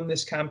run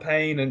this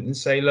campaign and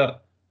say,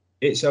 look,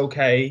 it's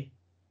okay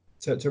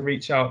to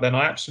reach out, then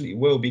I absolutely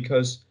will,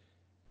 because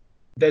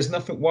there's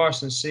nothing worse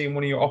than seeing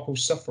one of your oppos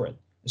suffering,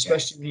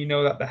 especially when you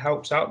know that the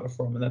help's out there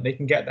from and that they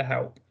can get the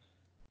help.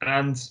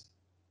 And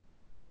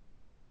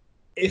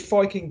if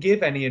I can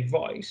give any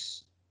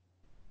advice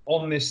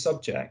on this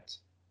subject,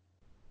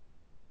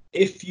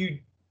 if you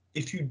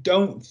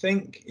don't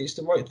think it's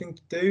the right thing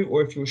to do,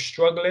 or if you're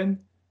struggling,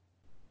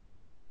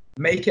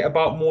 make it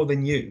about more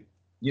than you.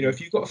 You know,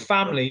 if you've got a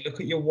family, look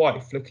at your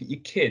wife, look at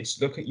your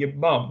kids, look at your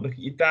mum, look at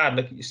your dad,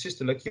 look at your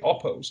sister, look at your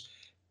oppos.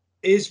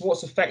 Is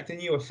what's affecting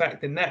you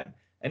affecting them?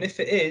 And if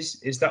it is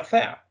that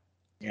fair?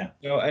 Yeah.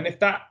 You know, and if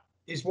that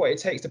is what it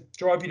takes to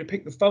drive you to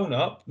pick the phone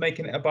up,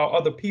 making it about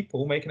other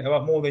people, making it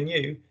about more than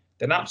you,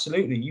 then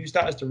absolutely use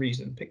that as the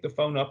reason. Pick the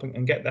phone up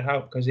and get the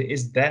help, because it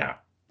is there.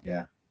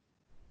 Yeah.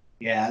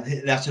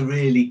 That's a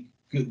really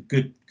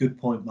good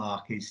point,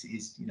 Mark.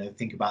 Is you know,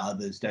 think about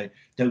others.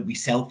 Don't be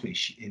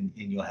selfish in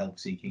your help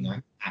seeking.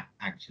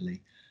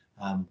 Actually,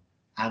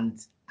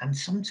 and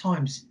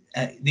sometimes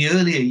the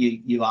earlier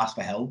you ask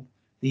for help,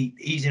 the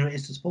easier it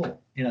is to support.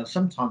 You know,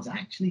 sometimes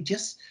actually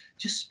just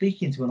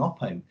speaking to an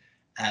oppo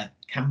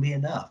can be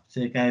enough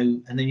to go,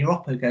 and then your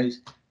oppo goes,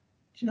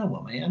 do you know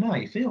what, mate? I know how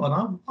you feel,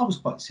 and I was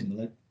quite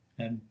similar.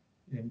 You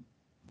know,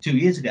 2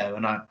 years ago,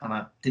 and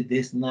I did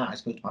this and that. I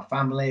spoke to my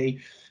family,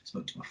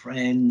 spoke to my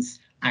friends.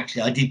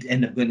 Actually, I did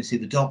end up going to see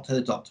the doctor.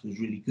 The doctor was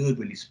really good,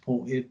 really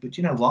supportive. But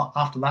you know what?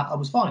 After that, I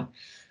was fine.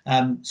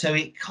 So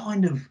it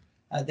kind of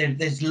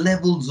there's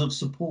levels of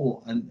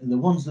support, and the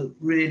ones that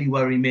really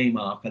worry me,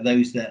 Mark, are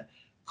those that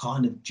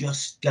kind of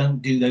just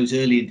don't do those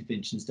early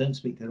interventions, don't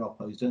speak to their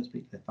oppos, don't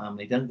speak to their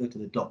family, don't go to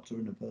the doctor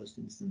in the first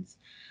instance,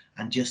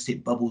 and just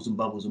it bubbles and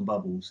bubbles and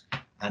bubbles,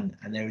 and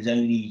there's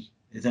only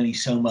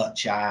so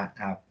much our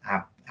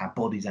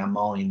bodies, our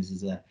minds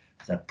as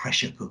a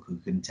pressure cooker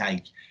can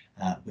take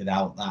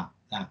without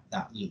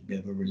that little bit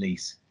of a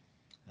release.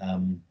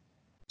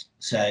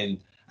 So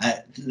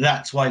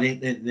that's why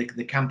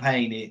the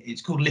campaign,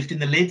 it's called Lifting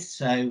the Lid.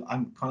 So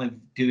I'm kind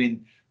of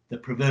doing the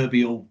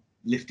proverbial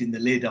lifting the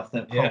lid off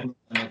the problem,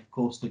 and of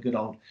course the good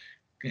old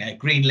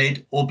green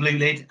lid or blue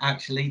lid,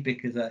 actually,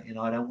 because you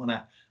know, I don't want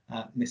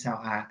to miss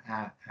out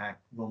our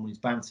Ron Wins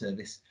band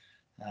service.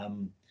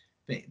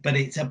 But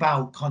it's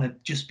about kind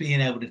of just being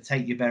able to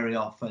take your berry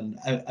off and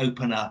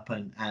open up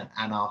and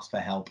ask for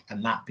help,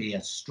 and that be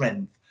a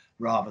strength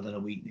rather than a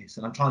weakness.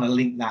 And I'm trying to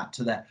link that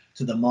to the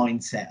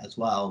mindset as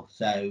well.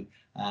 So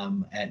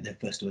they're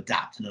first to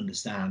adapt and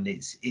understand.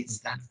 It's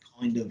that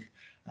kind of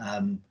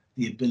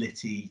the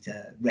ability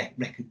to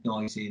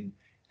recognizing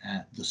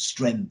the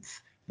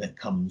strength that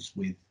comes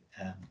with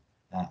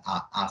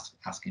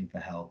asking for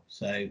help.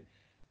 So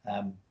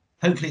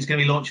hopefully it's going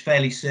to be launched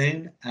fairly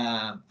soon.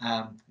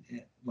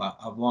 Well,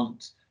 I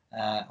want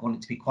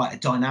it to be quite a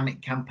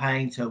dynamic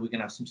campaign, so we're going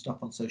to have some stuff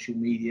on social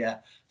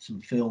media, some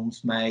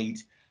films made.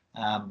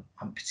 I'm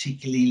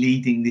particularly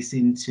leading this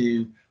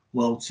into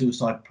World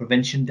Suicide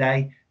Prevention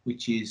Day,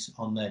 which is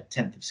on the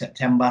 10th of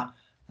September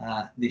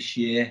this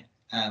year.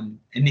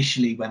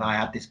 Initially, when I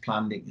had this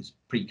planned, it was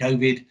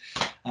pre-COVID,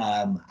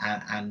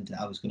 and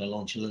I was going to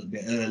launch a little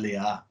bit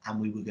earlier,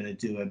 and we were going to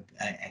do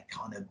a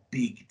kind of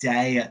big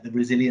day at the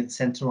Resilience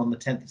Centre on the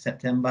 10th of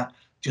September,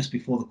 just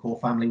before the Core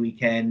Family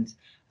Weekend,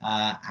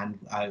 and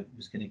I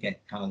was going to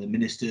get kind of the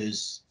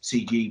ministers,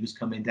 CG was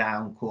coming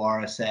down,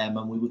 Core RSM,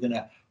 and we were going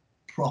to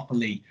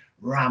properly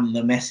ram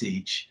the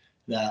message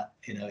that,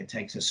 you know, it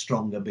takes a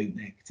stronger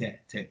bootneck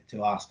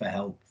to ask for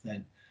help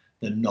than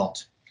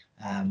not,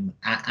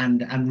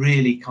 and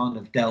really kind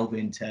of delve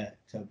into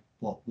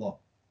what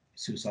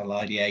suicidal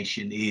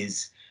ideation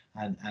is,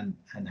 and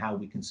how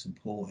we can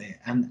support it,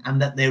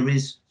 and that there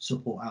is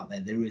support out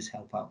there is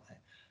help out there.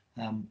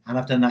 And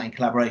I've done that in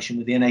collaboration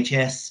with the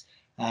NHS,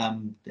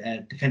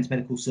 Defence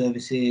Medical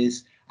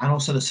Services, and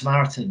also the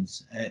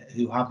Samaritans,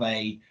 who have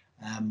an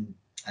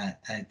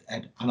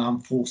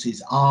armed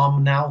forces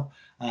arm now,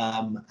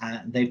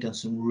 and they've done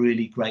some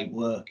really great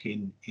work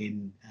in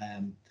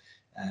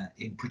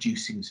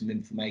producing some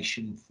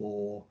information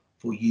for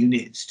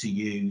units to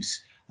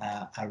use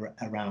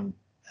around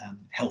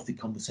healthy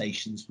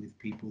conversations with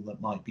people that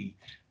might be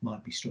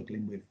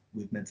struggling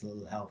with mental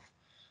ill health.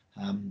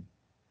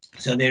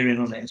 So they're in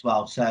on it as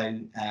well. So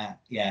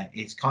yeah,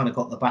 it's kind of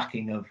got the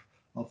backing of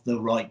the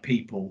right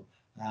people,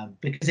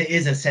 because it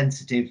is a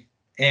sensitive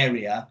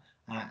area,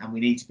 and we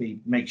need to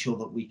make sure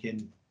that we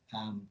can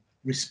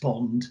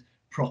respond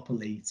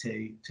properly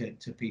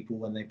to people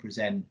when they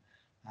present,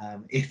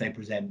 if they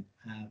present,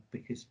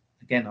 because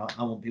again,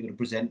 I want people to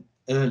present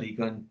early,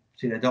 go and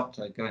see their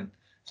doctor, go and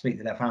speak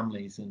to their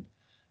families, and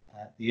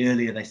the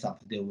earlier they start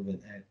to deal with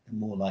it, the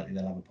more likely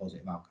they'll have a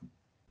positive outcome.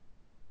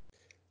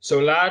 So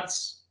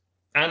lads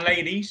and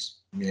ladies,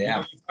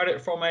 Yeah, you've had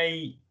it from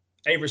a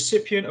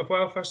recipient of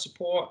welfare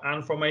support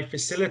and from a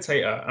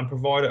facilitator and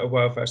provider of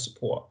welfare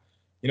support.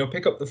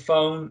 Pick up the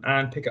phone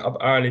and pick it up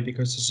early,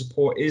 because the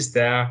support is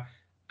there,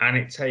 and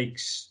it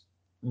takes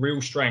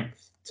real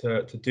strength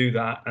to do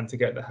that and to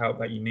get the help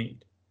that you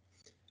need.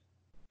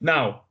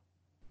 Now,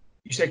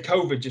 you said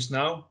COVID just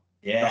now.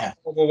 yeah.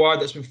 A word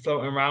that's been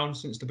floating around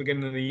since the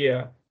beginning of the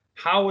year.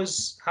 How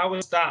has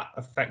that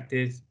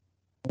affected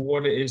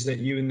what it is that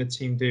you and the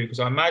team do? Because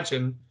I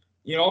imagine,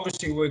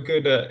 obviously we're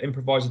good at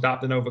improvise,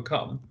 adapt, and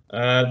overcome.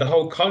 The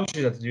whole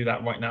country has to do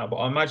that right now, but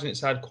I imagine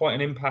it's had quite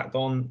an impact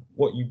on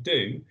what you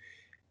do.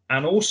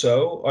 And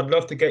also, I'd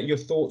love to get your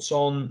thoughts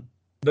on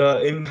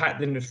the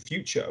impact in the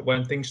future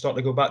when things start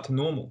to go back to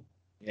normal.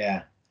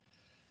 Yeah.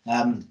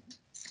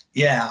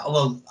 Yeah,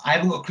 well, I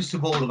haven't got a crystal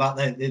ball about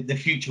the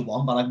future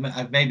one, but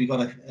I've maybe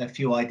got a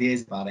few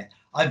ideas about it.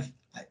 I've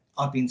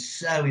been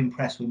so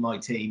impressed with my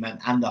team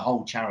and the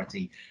whole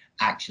charity,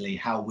 actually,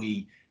 how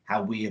we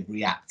have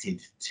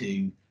reacted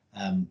to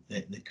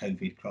the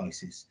COVID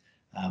crisis.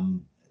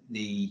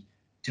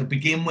 To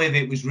begin with,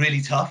 it was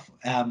really tough.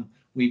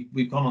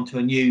 We've gone onto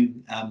a new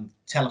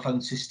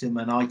telephone system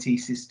and IT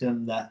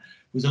system that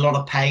was a lot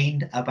of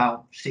pain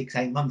about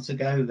 6-8 months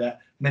ago, that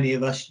many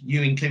of us,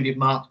 you included,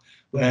 Mark,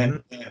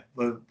 were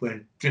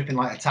dripping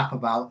like a tap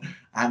about,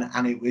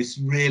 and it was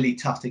really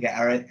tough to get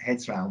our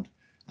heads around.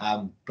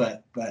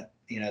 But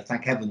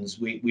thank heavens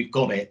we've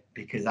got it,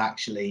 because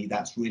actually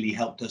that's really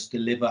helped us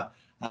deliver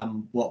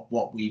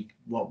what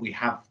we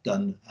have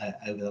done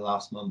over the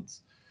last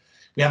months.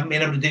 We haven't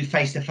been able to do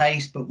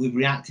face-to-face, but we've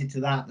reacted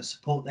to that. The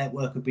support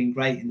network have been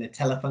great in the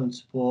telephone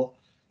support.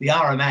 The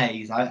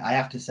RMAs, I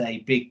have to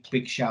say,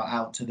 big shout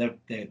out to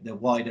the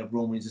wider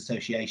Royal Marines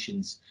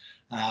associations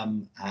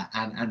and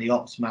the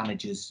ops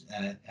managers,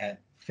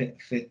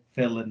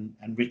 Phil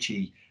and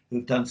Richie, who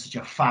have done such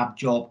a fab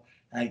job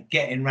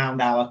getting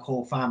round our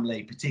core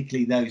family,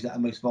 particularly those that are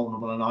most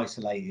vulnerable and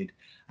isolated,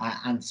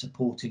 and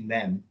supporting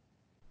them.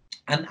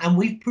 And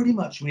we've pretty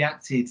much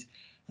reacted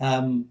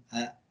in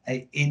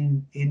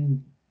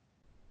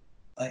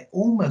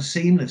almost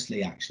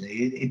seamlessly, actually.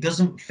 It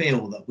doesn't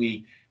feel that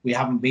we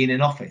haven't been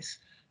in office.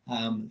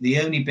 The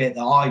only bit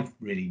that I've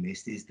really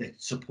missed is the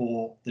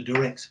support, the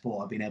direct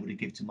support I've been able to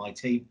give to my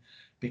team,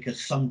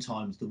 because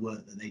sometimes the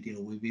work that they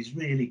deal with is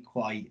really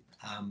quite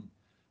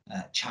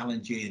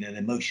challenging and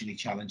emotionally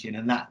challenging,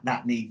 and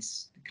that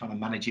needs kind of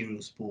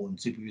managerial support and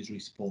supervisory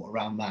support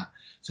around that.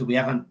 So we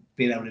haven't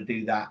been able to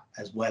do that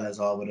as well as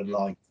I would have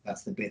liked.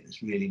 That's the bit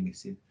that's really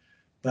missing.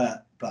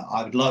 But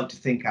I would like to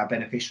think our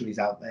beneficiaries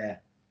out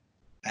there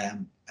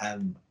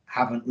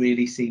haven't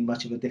really seen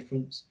much of a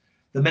difference.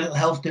 The mental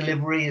health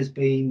delivery has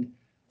been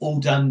all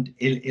done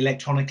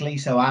electronically.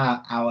 So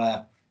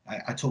I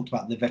talked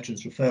about the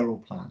Veterans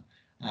Referral Plan.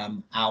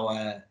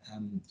 Our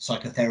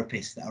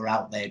psychotherapists that are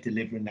out there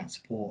delivering that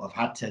support have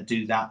had to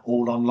do that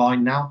all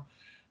online now.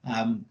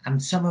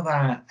 And some of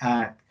our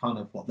kind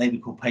of what they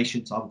would call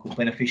patients, I would call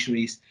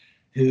beneficiaries,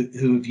 who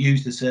have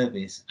used the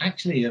service,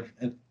 actually have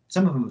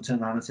some of them have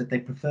turned around and said they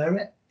prefer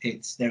it.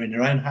 They're in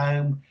their own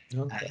home.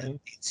 Okay.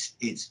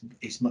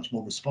 It's much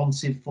more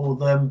responsive for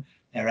them.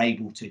 They're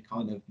able to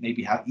kind of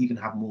maybe even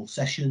have more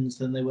sessions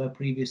than they were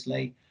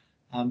previously.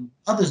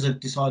 Others have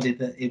decided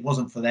that it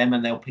wasn't for them,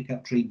 and they'll pick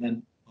up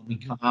treatment when we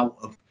come out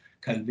of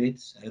COVID.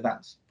 So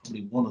that's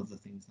probably one of the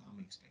things that I'm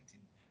expecting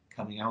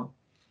coming out.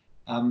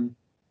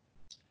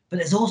 But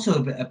there's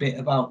also a bit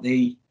about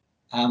the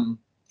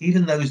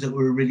even those that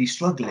were really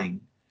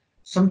struggling.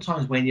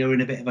 Sometimes when you're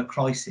in a bit of a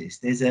crisis,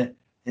 there's a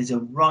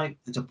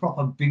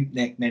proper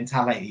bootneck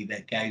mentality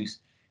that goes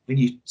when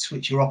you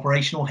switch your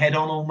operational head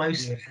on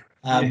almost.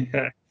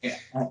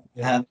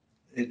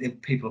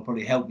 People will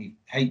probably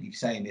hate me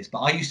saying this, but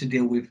I used to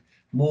deal with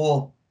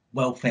more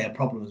welfare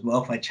problems,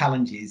 welfare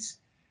challenges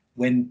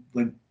when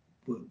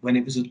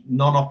it was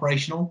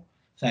non-operational.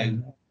 So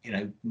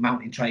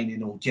mountain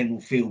training or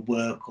general field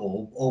work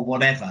or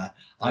whatever.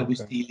 Okay. I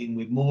was dealing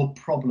with more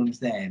problems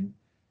then.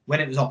 When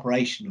it was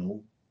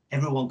operational,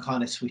 everyone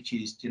kind of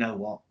switches. Do you know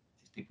what?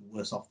 There's people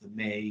worse off than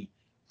me.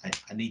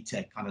 I need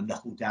to kind of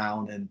knuckle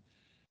down, and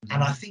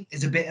I think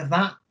there's a bit of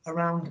that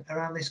around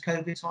this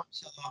COVID time.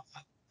 So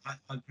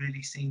I've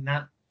really seen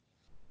that.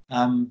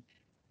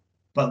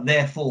 But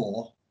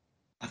therefore,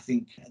 I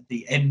think at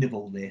the end of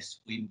all this,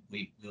 we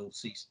will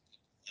see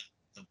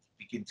that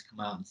begin to come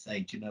out and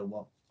say, do you know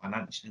what?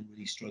 Financially, I'm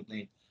really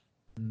struggling.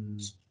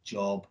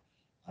 Job.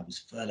 I was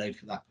furloughed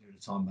for that period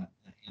of time, but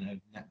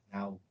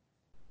now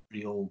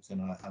reorgs,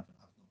 and I've got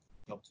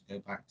a job to go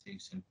back to.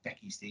 So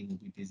Becky's team will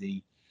be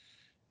busy.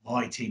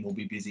 My team will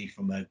be busy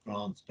from a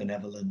grants,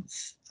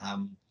 benevolence,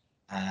 and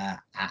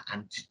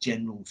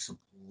general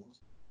support.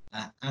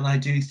 And I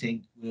do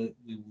think we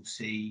will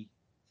see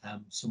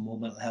some more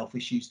mental health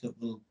issues that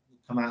will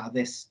come out of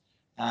this.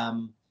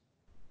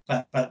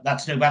 But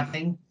that's no bad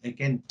thing.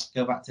 Again,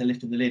 go back to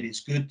lifting the lid.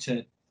 It's good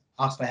to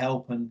ask for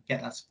help and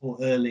get that support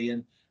early,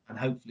 and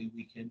hopefully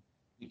we can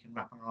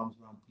wrap our arms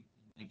around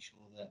people and make sure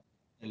that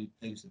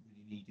those that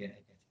really need it are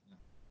getting that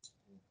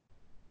support.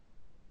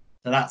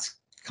 So that's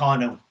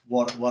kind of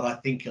what I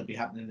think will be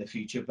happening in the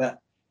future.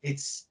 But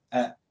it's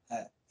a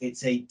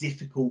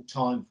difficult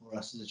time for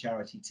us as a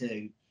charity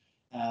too,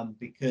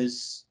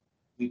 because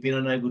we've been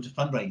unable to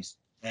fundraise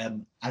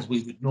as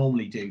we would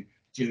normally do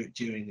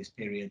during this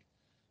period.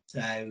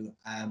 So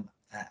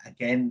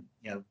again,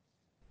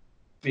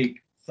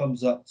 big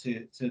thumbs up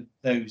to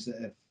those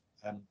that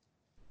have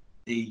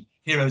the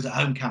Heroes at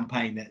Home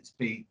campaign that's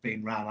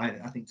been run.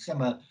 I think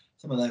some of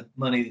the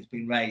money that's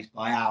been raised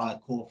by our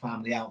core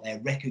family out there,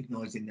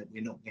 recognising that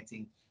we're not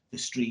getting the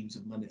streams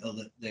of money or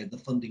the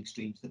funding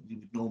streams that we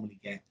would normally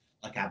get,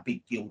 like our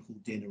big Guildhall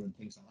dinner and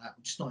things like that.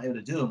 We're just not able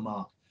to do them,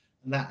 Mark,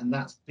 and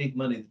that's big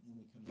money that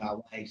normally comes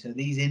our way. So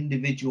these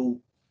individual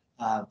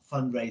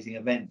fundraising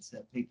events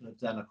that people have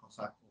done across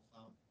our core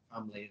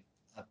family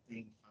have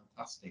been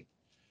fantastic.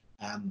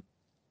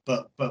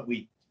 But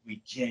we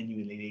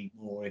genuinely need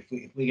more. If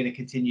we're going to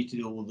continue to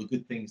do all the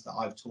good things that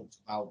I've talked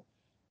about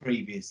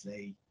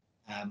previously,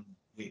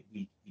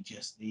 we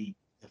just need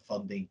the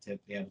funding to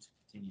be able to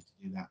continue to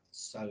do that.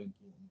 It's so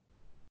important,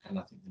 and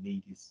I think the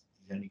need is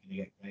only going to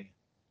get greater.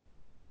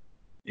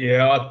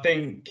 Yeah, I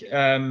think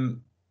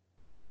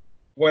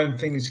when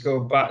things go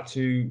back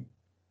to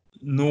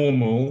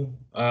normal,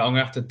 I'm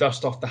gonna have to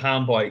dust off the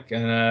handbike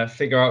and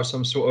figure out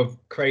some sort of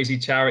crazy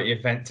charity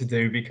event to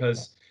do,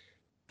 because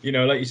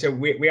like you said,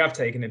 we have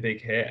taken a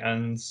big hit,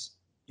 and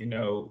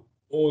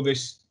all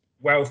this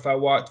welfare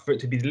work, for it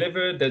to be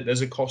delivered,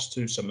 there's a cost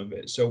to some of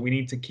it. So we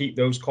need to keep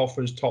those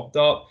coffers topped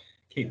up,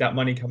 keep that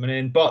money coming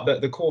in.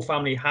 But the core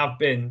family have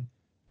been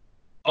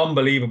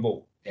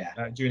unbelievable.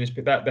 During this,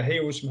 that the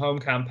Heroes from Home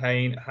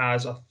campaign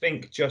has, I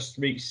think, just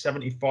reached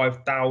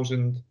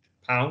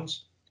 £75,000,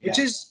 which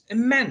is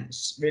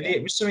immense, really.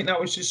 It was something that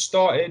was just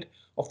started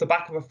off the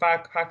back of a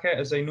fag packet,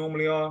 as they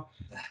normally are,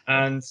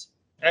 and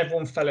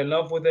everyone fell in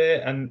love with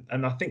it, and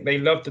I think they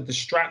loved the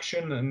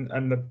distraction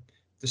and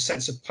the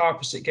sense of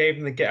purpose it gave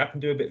them to get up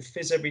and do a bit of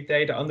fizz every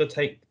day, to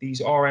undertake these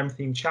RM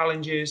themed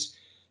challenges.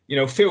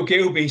 Phil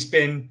Gilby's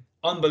been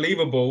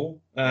unbelievable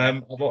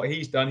of what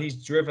he's done. He's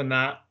driven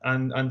that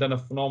and done a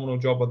phenomenal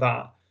job of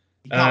that.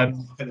 You can't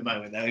walk at the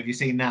moment, though. Have you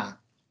seen that?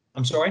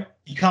 I'm sorry?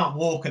 You can't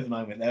walk at the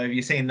moment, though. Have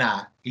you seen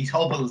that? He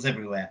hobbles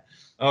everywhere.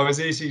 Oh,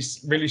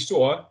 he's really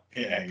sore?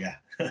 Yeah.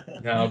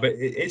 No, but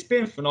it's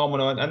been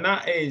phenomenal, and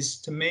that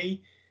is, to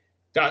me,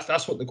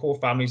 that's what the core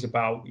family's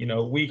about.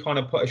 We kind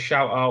of put a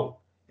shout out,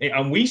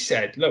 and we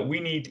said, look, we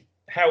need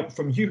help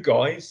from you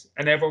guys,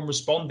 and everyone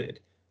responded.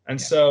 And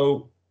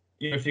so,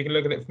 if you can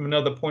look at it from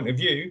another point of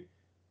view,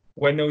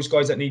 when those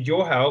guys that need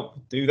your help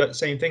do that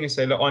same thing and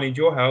say, look, I need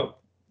your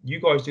help, you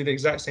guys do the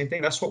exact same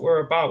thing. That's what we're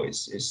about.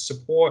 It's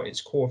support,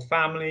 it's core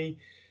family,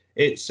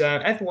 it's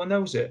everyone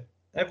knows it.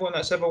 Everyone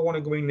that's ever won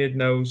a green lid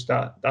knows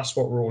that's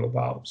what we're all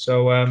about.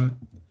 So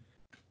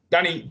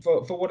Danny,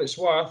 for what it's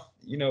worth,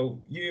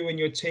 you and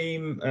your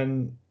team,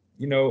 and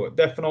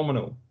they're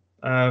phenomenal,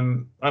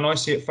 and I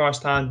see it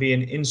firsthand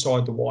being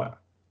inside the wire,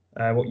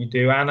 what you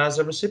do, and as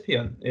a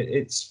recipient,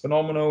 it's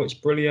phenomenal, it's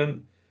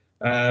brilliant.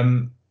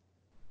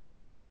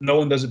 No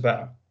one does it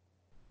better.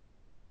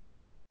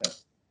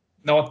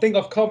 Now, I think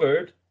I've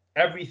covered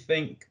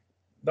everything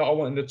that I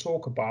wanted to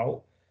talk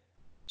about.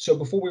 So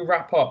before we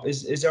wrap up,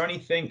 is there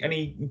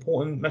any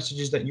important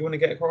messages that you want to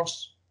get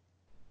across?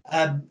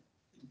 I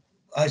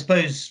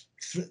suppose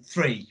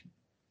three.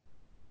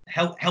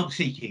 Help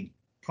seeking,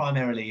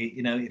 primarily.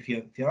 If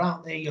you're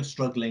out there, you're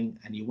struggling,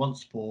 and you want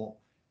support,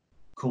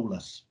 call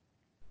us.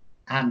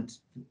 And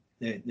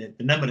the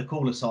number to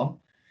call us on,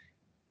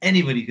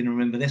 anybody can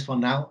remember this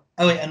one now.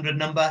 0800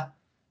 number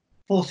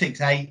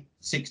 468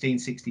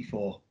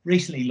 1664.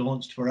 Recently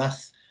launched for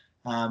us.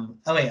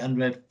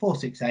 0800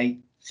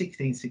 468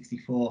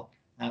 1664.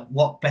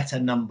 What better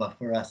number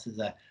for us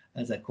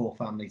as a core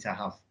family to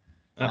have?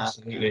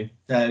 Absolutely.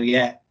 So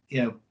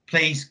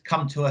please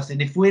come to us,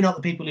 and if we're not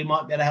the people who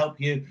might be able to help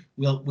you,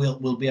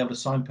 we'll be able to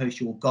signpost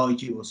you or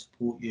guide you or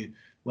support you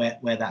where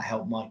that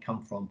help might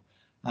come from.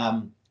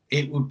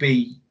 It would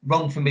be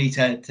wrong for me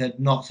to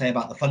not say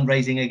about the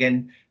fundraising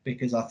again,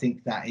 because I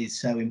think that is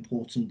so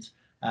important.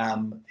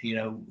 For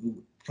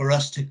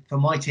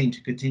my team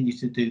to continue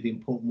to do the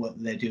important work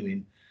that they're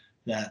doing,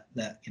 that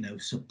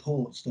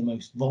supports the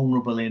most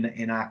vulnerable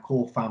in our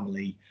core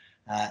family,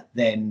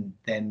 then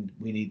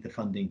we need the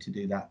funding to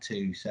do that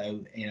too.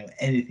 So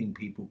anything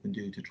people can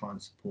do to try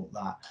and support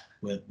that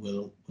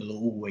will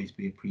always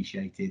be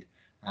appreciated.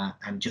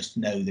 And just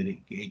know that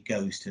it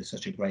goes to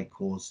such a great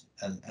cause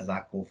as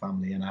our core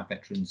family and our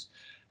veterans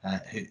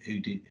who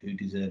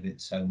deserve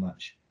it so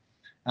much.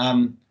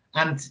 And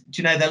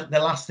the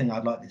last thing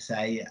I'd like to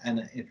say,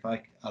 and if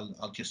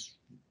I'll just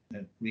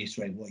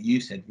reiterate what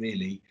you said,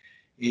 really,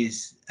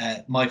 is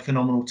my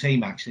phenomenal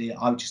team. Actually,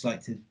 I would just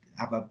like to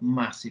have a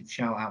massive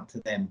shout out to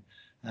them.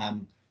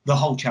 the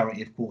whole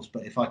charity, of course,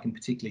 but if I can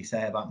particularly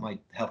say about my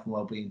health and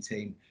wellbeing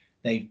team,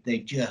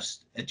 they've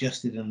just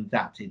adjusted and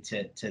adapted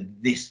to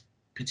this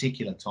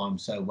particular time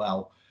so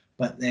well.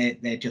 But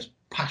they're just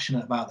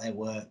passionate about their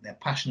work, they're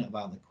passionate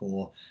about the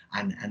core,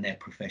 and they're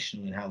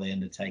professional in how they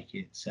undertake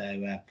it.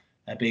 So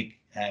a big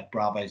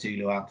bravo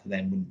Zulu out to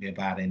them wouldn't be a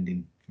bad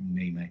ending from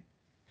me, mate.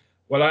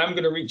 Well, I am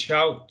going to reach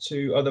out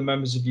to other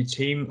members of your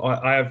team.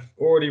 I have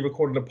already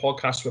recorded a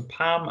podcast with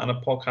Pam and a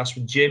podcast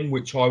with Jim,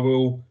 which I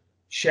will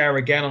share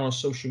again on our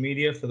social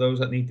media for those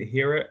that need to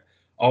hear it.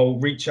 I'll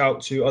reach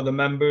out to other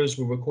members,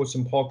 we'll record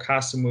some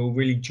podcasts, and we'll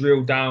really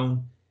drill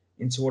down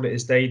into what it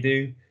is they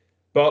do.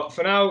 But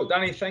for now,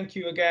 Danny, thank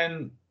you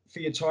again for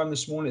your time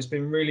this morning. It's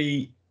been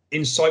really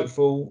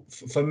insightful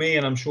for me,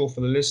 and I'm sure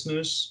for the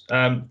listeners.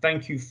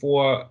 Thank you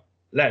for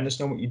letting us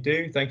know what you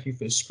do. Thank you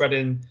for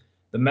spreading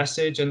the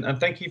message, and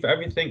thank you for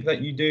everything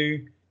that you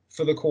do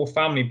for the core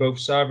family, both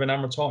serving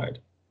and retired.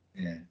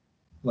 Yeah.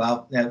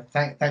 Well,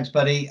 thanks,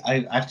 buddy.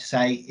 I have to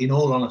say, in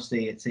all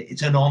honesty, it's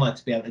an honour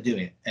to be able to do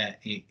it.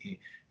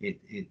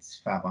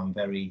 It's fab. I'm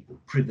very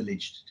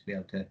privileged to be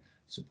able to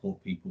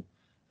support people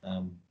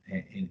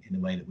in the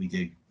way that we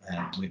do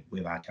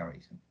with our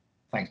charities.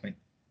 Thanks, mate.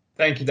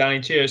 Thank you,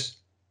 Danny. Cheers.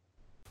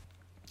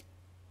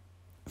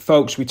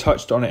 Folks, we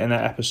touched on it in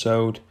that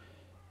episode,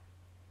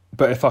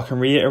 but if I can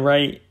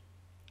reiterate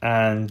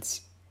and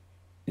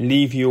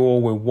leave you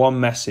all with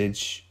one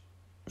message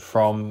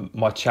from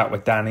my chat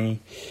with Danny,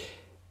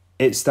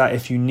 it's that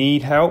if you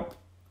need help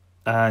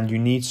and you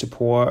need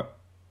support,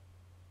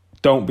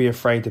 don't be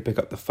afraid to pick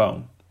up the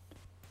phone.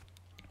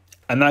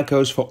 And that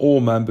goes for all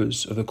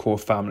members of the core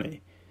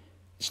family.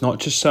 It's not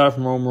just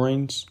serving Royal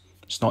Marines,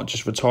 it's not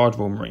just retired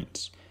Royal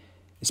Marines.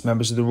 It's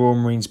members of the Royal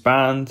Marines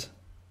Band,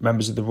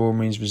 members of the Royal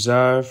Marines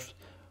Reserve,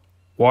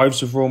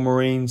 wives of Royal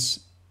Marines,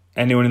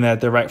 anyone in their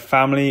direct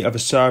family of a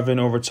serving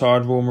or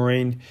retired Royal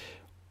Marine.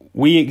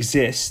 We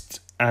exist,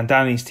 and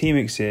Danny's team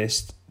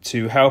exists,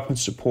 to help and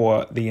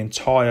support the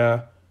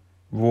entire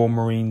Royal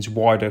Marines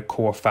wider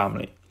core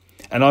family.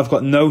 And I've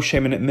got no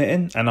shame in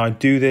admitting, and I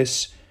do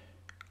this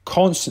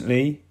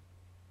constantly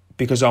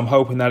because I'm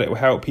hoping that it will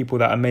help people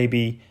that are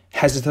maybe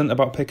hesitant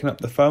about picking up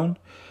the phone.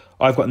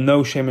 I've got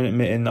no shame in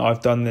admitting that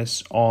I've done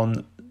this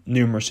on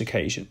numerous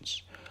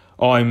occasions.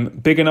 I'm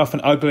big enough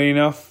and ugly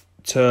enough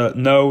to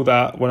know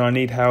that when I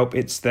need help,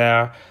 it's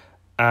there.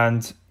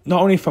 And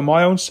not only for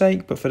my own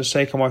sake, but for the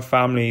sake of my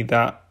family,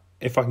 that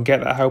if I can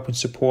get that help and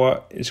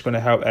support, it's going to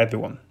help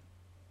everyone.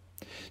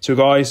 So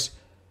guys,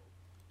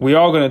 we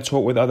are going to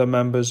talk with other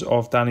members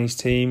of Danny's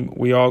team.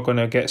 We are going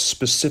to get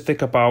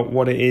specific about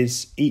what it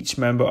is each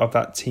member of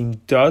that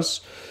team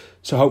does.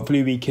 So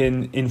hopefully we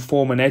can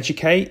inform and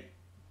educate.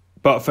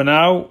 But for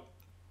now,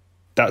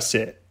 that's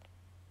it.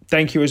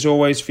 Thank you as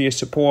always for your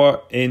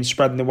support in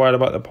spreading the word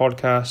about the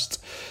podcast.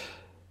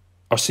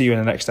 I'll see you in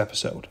the next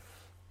episode.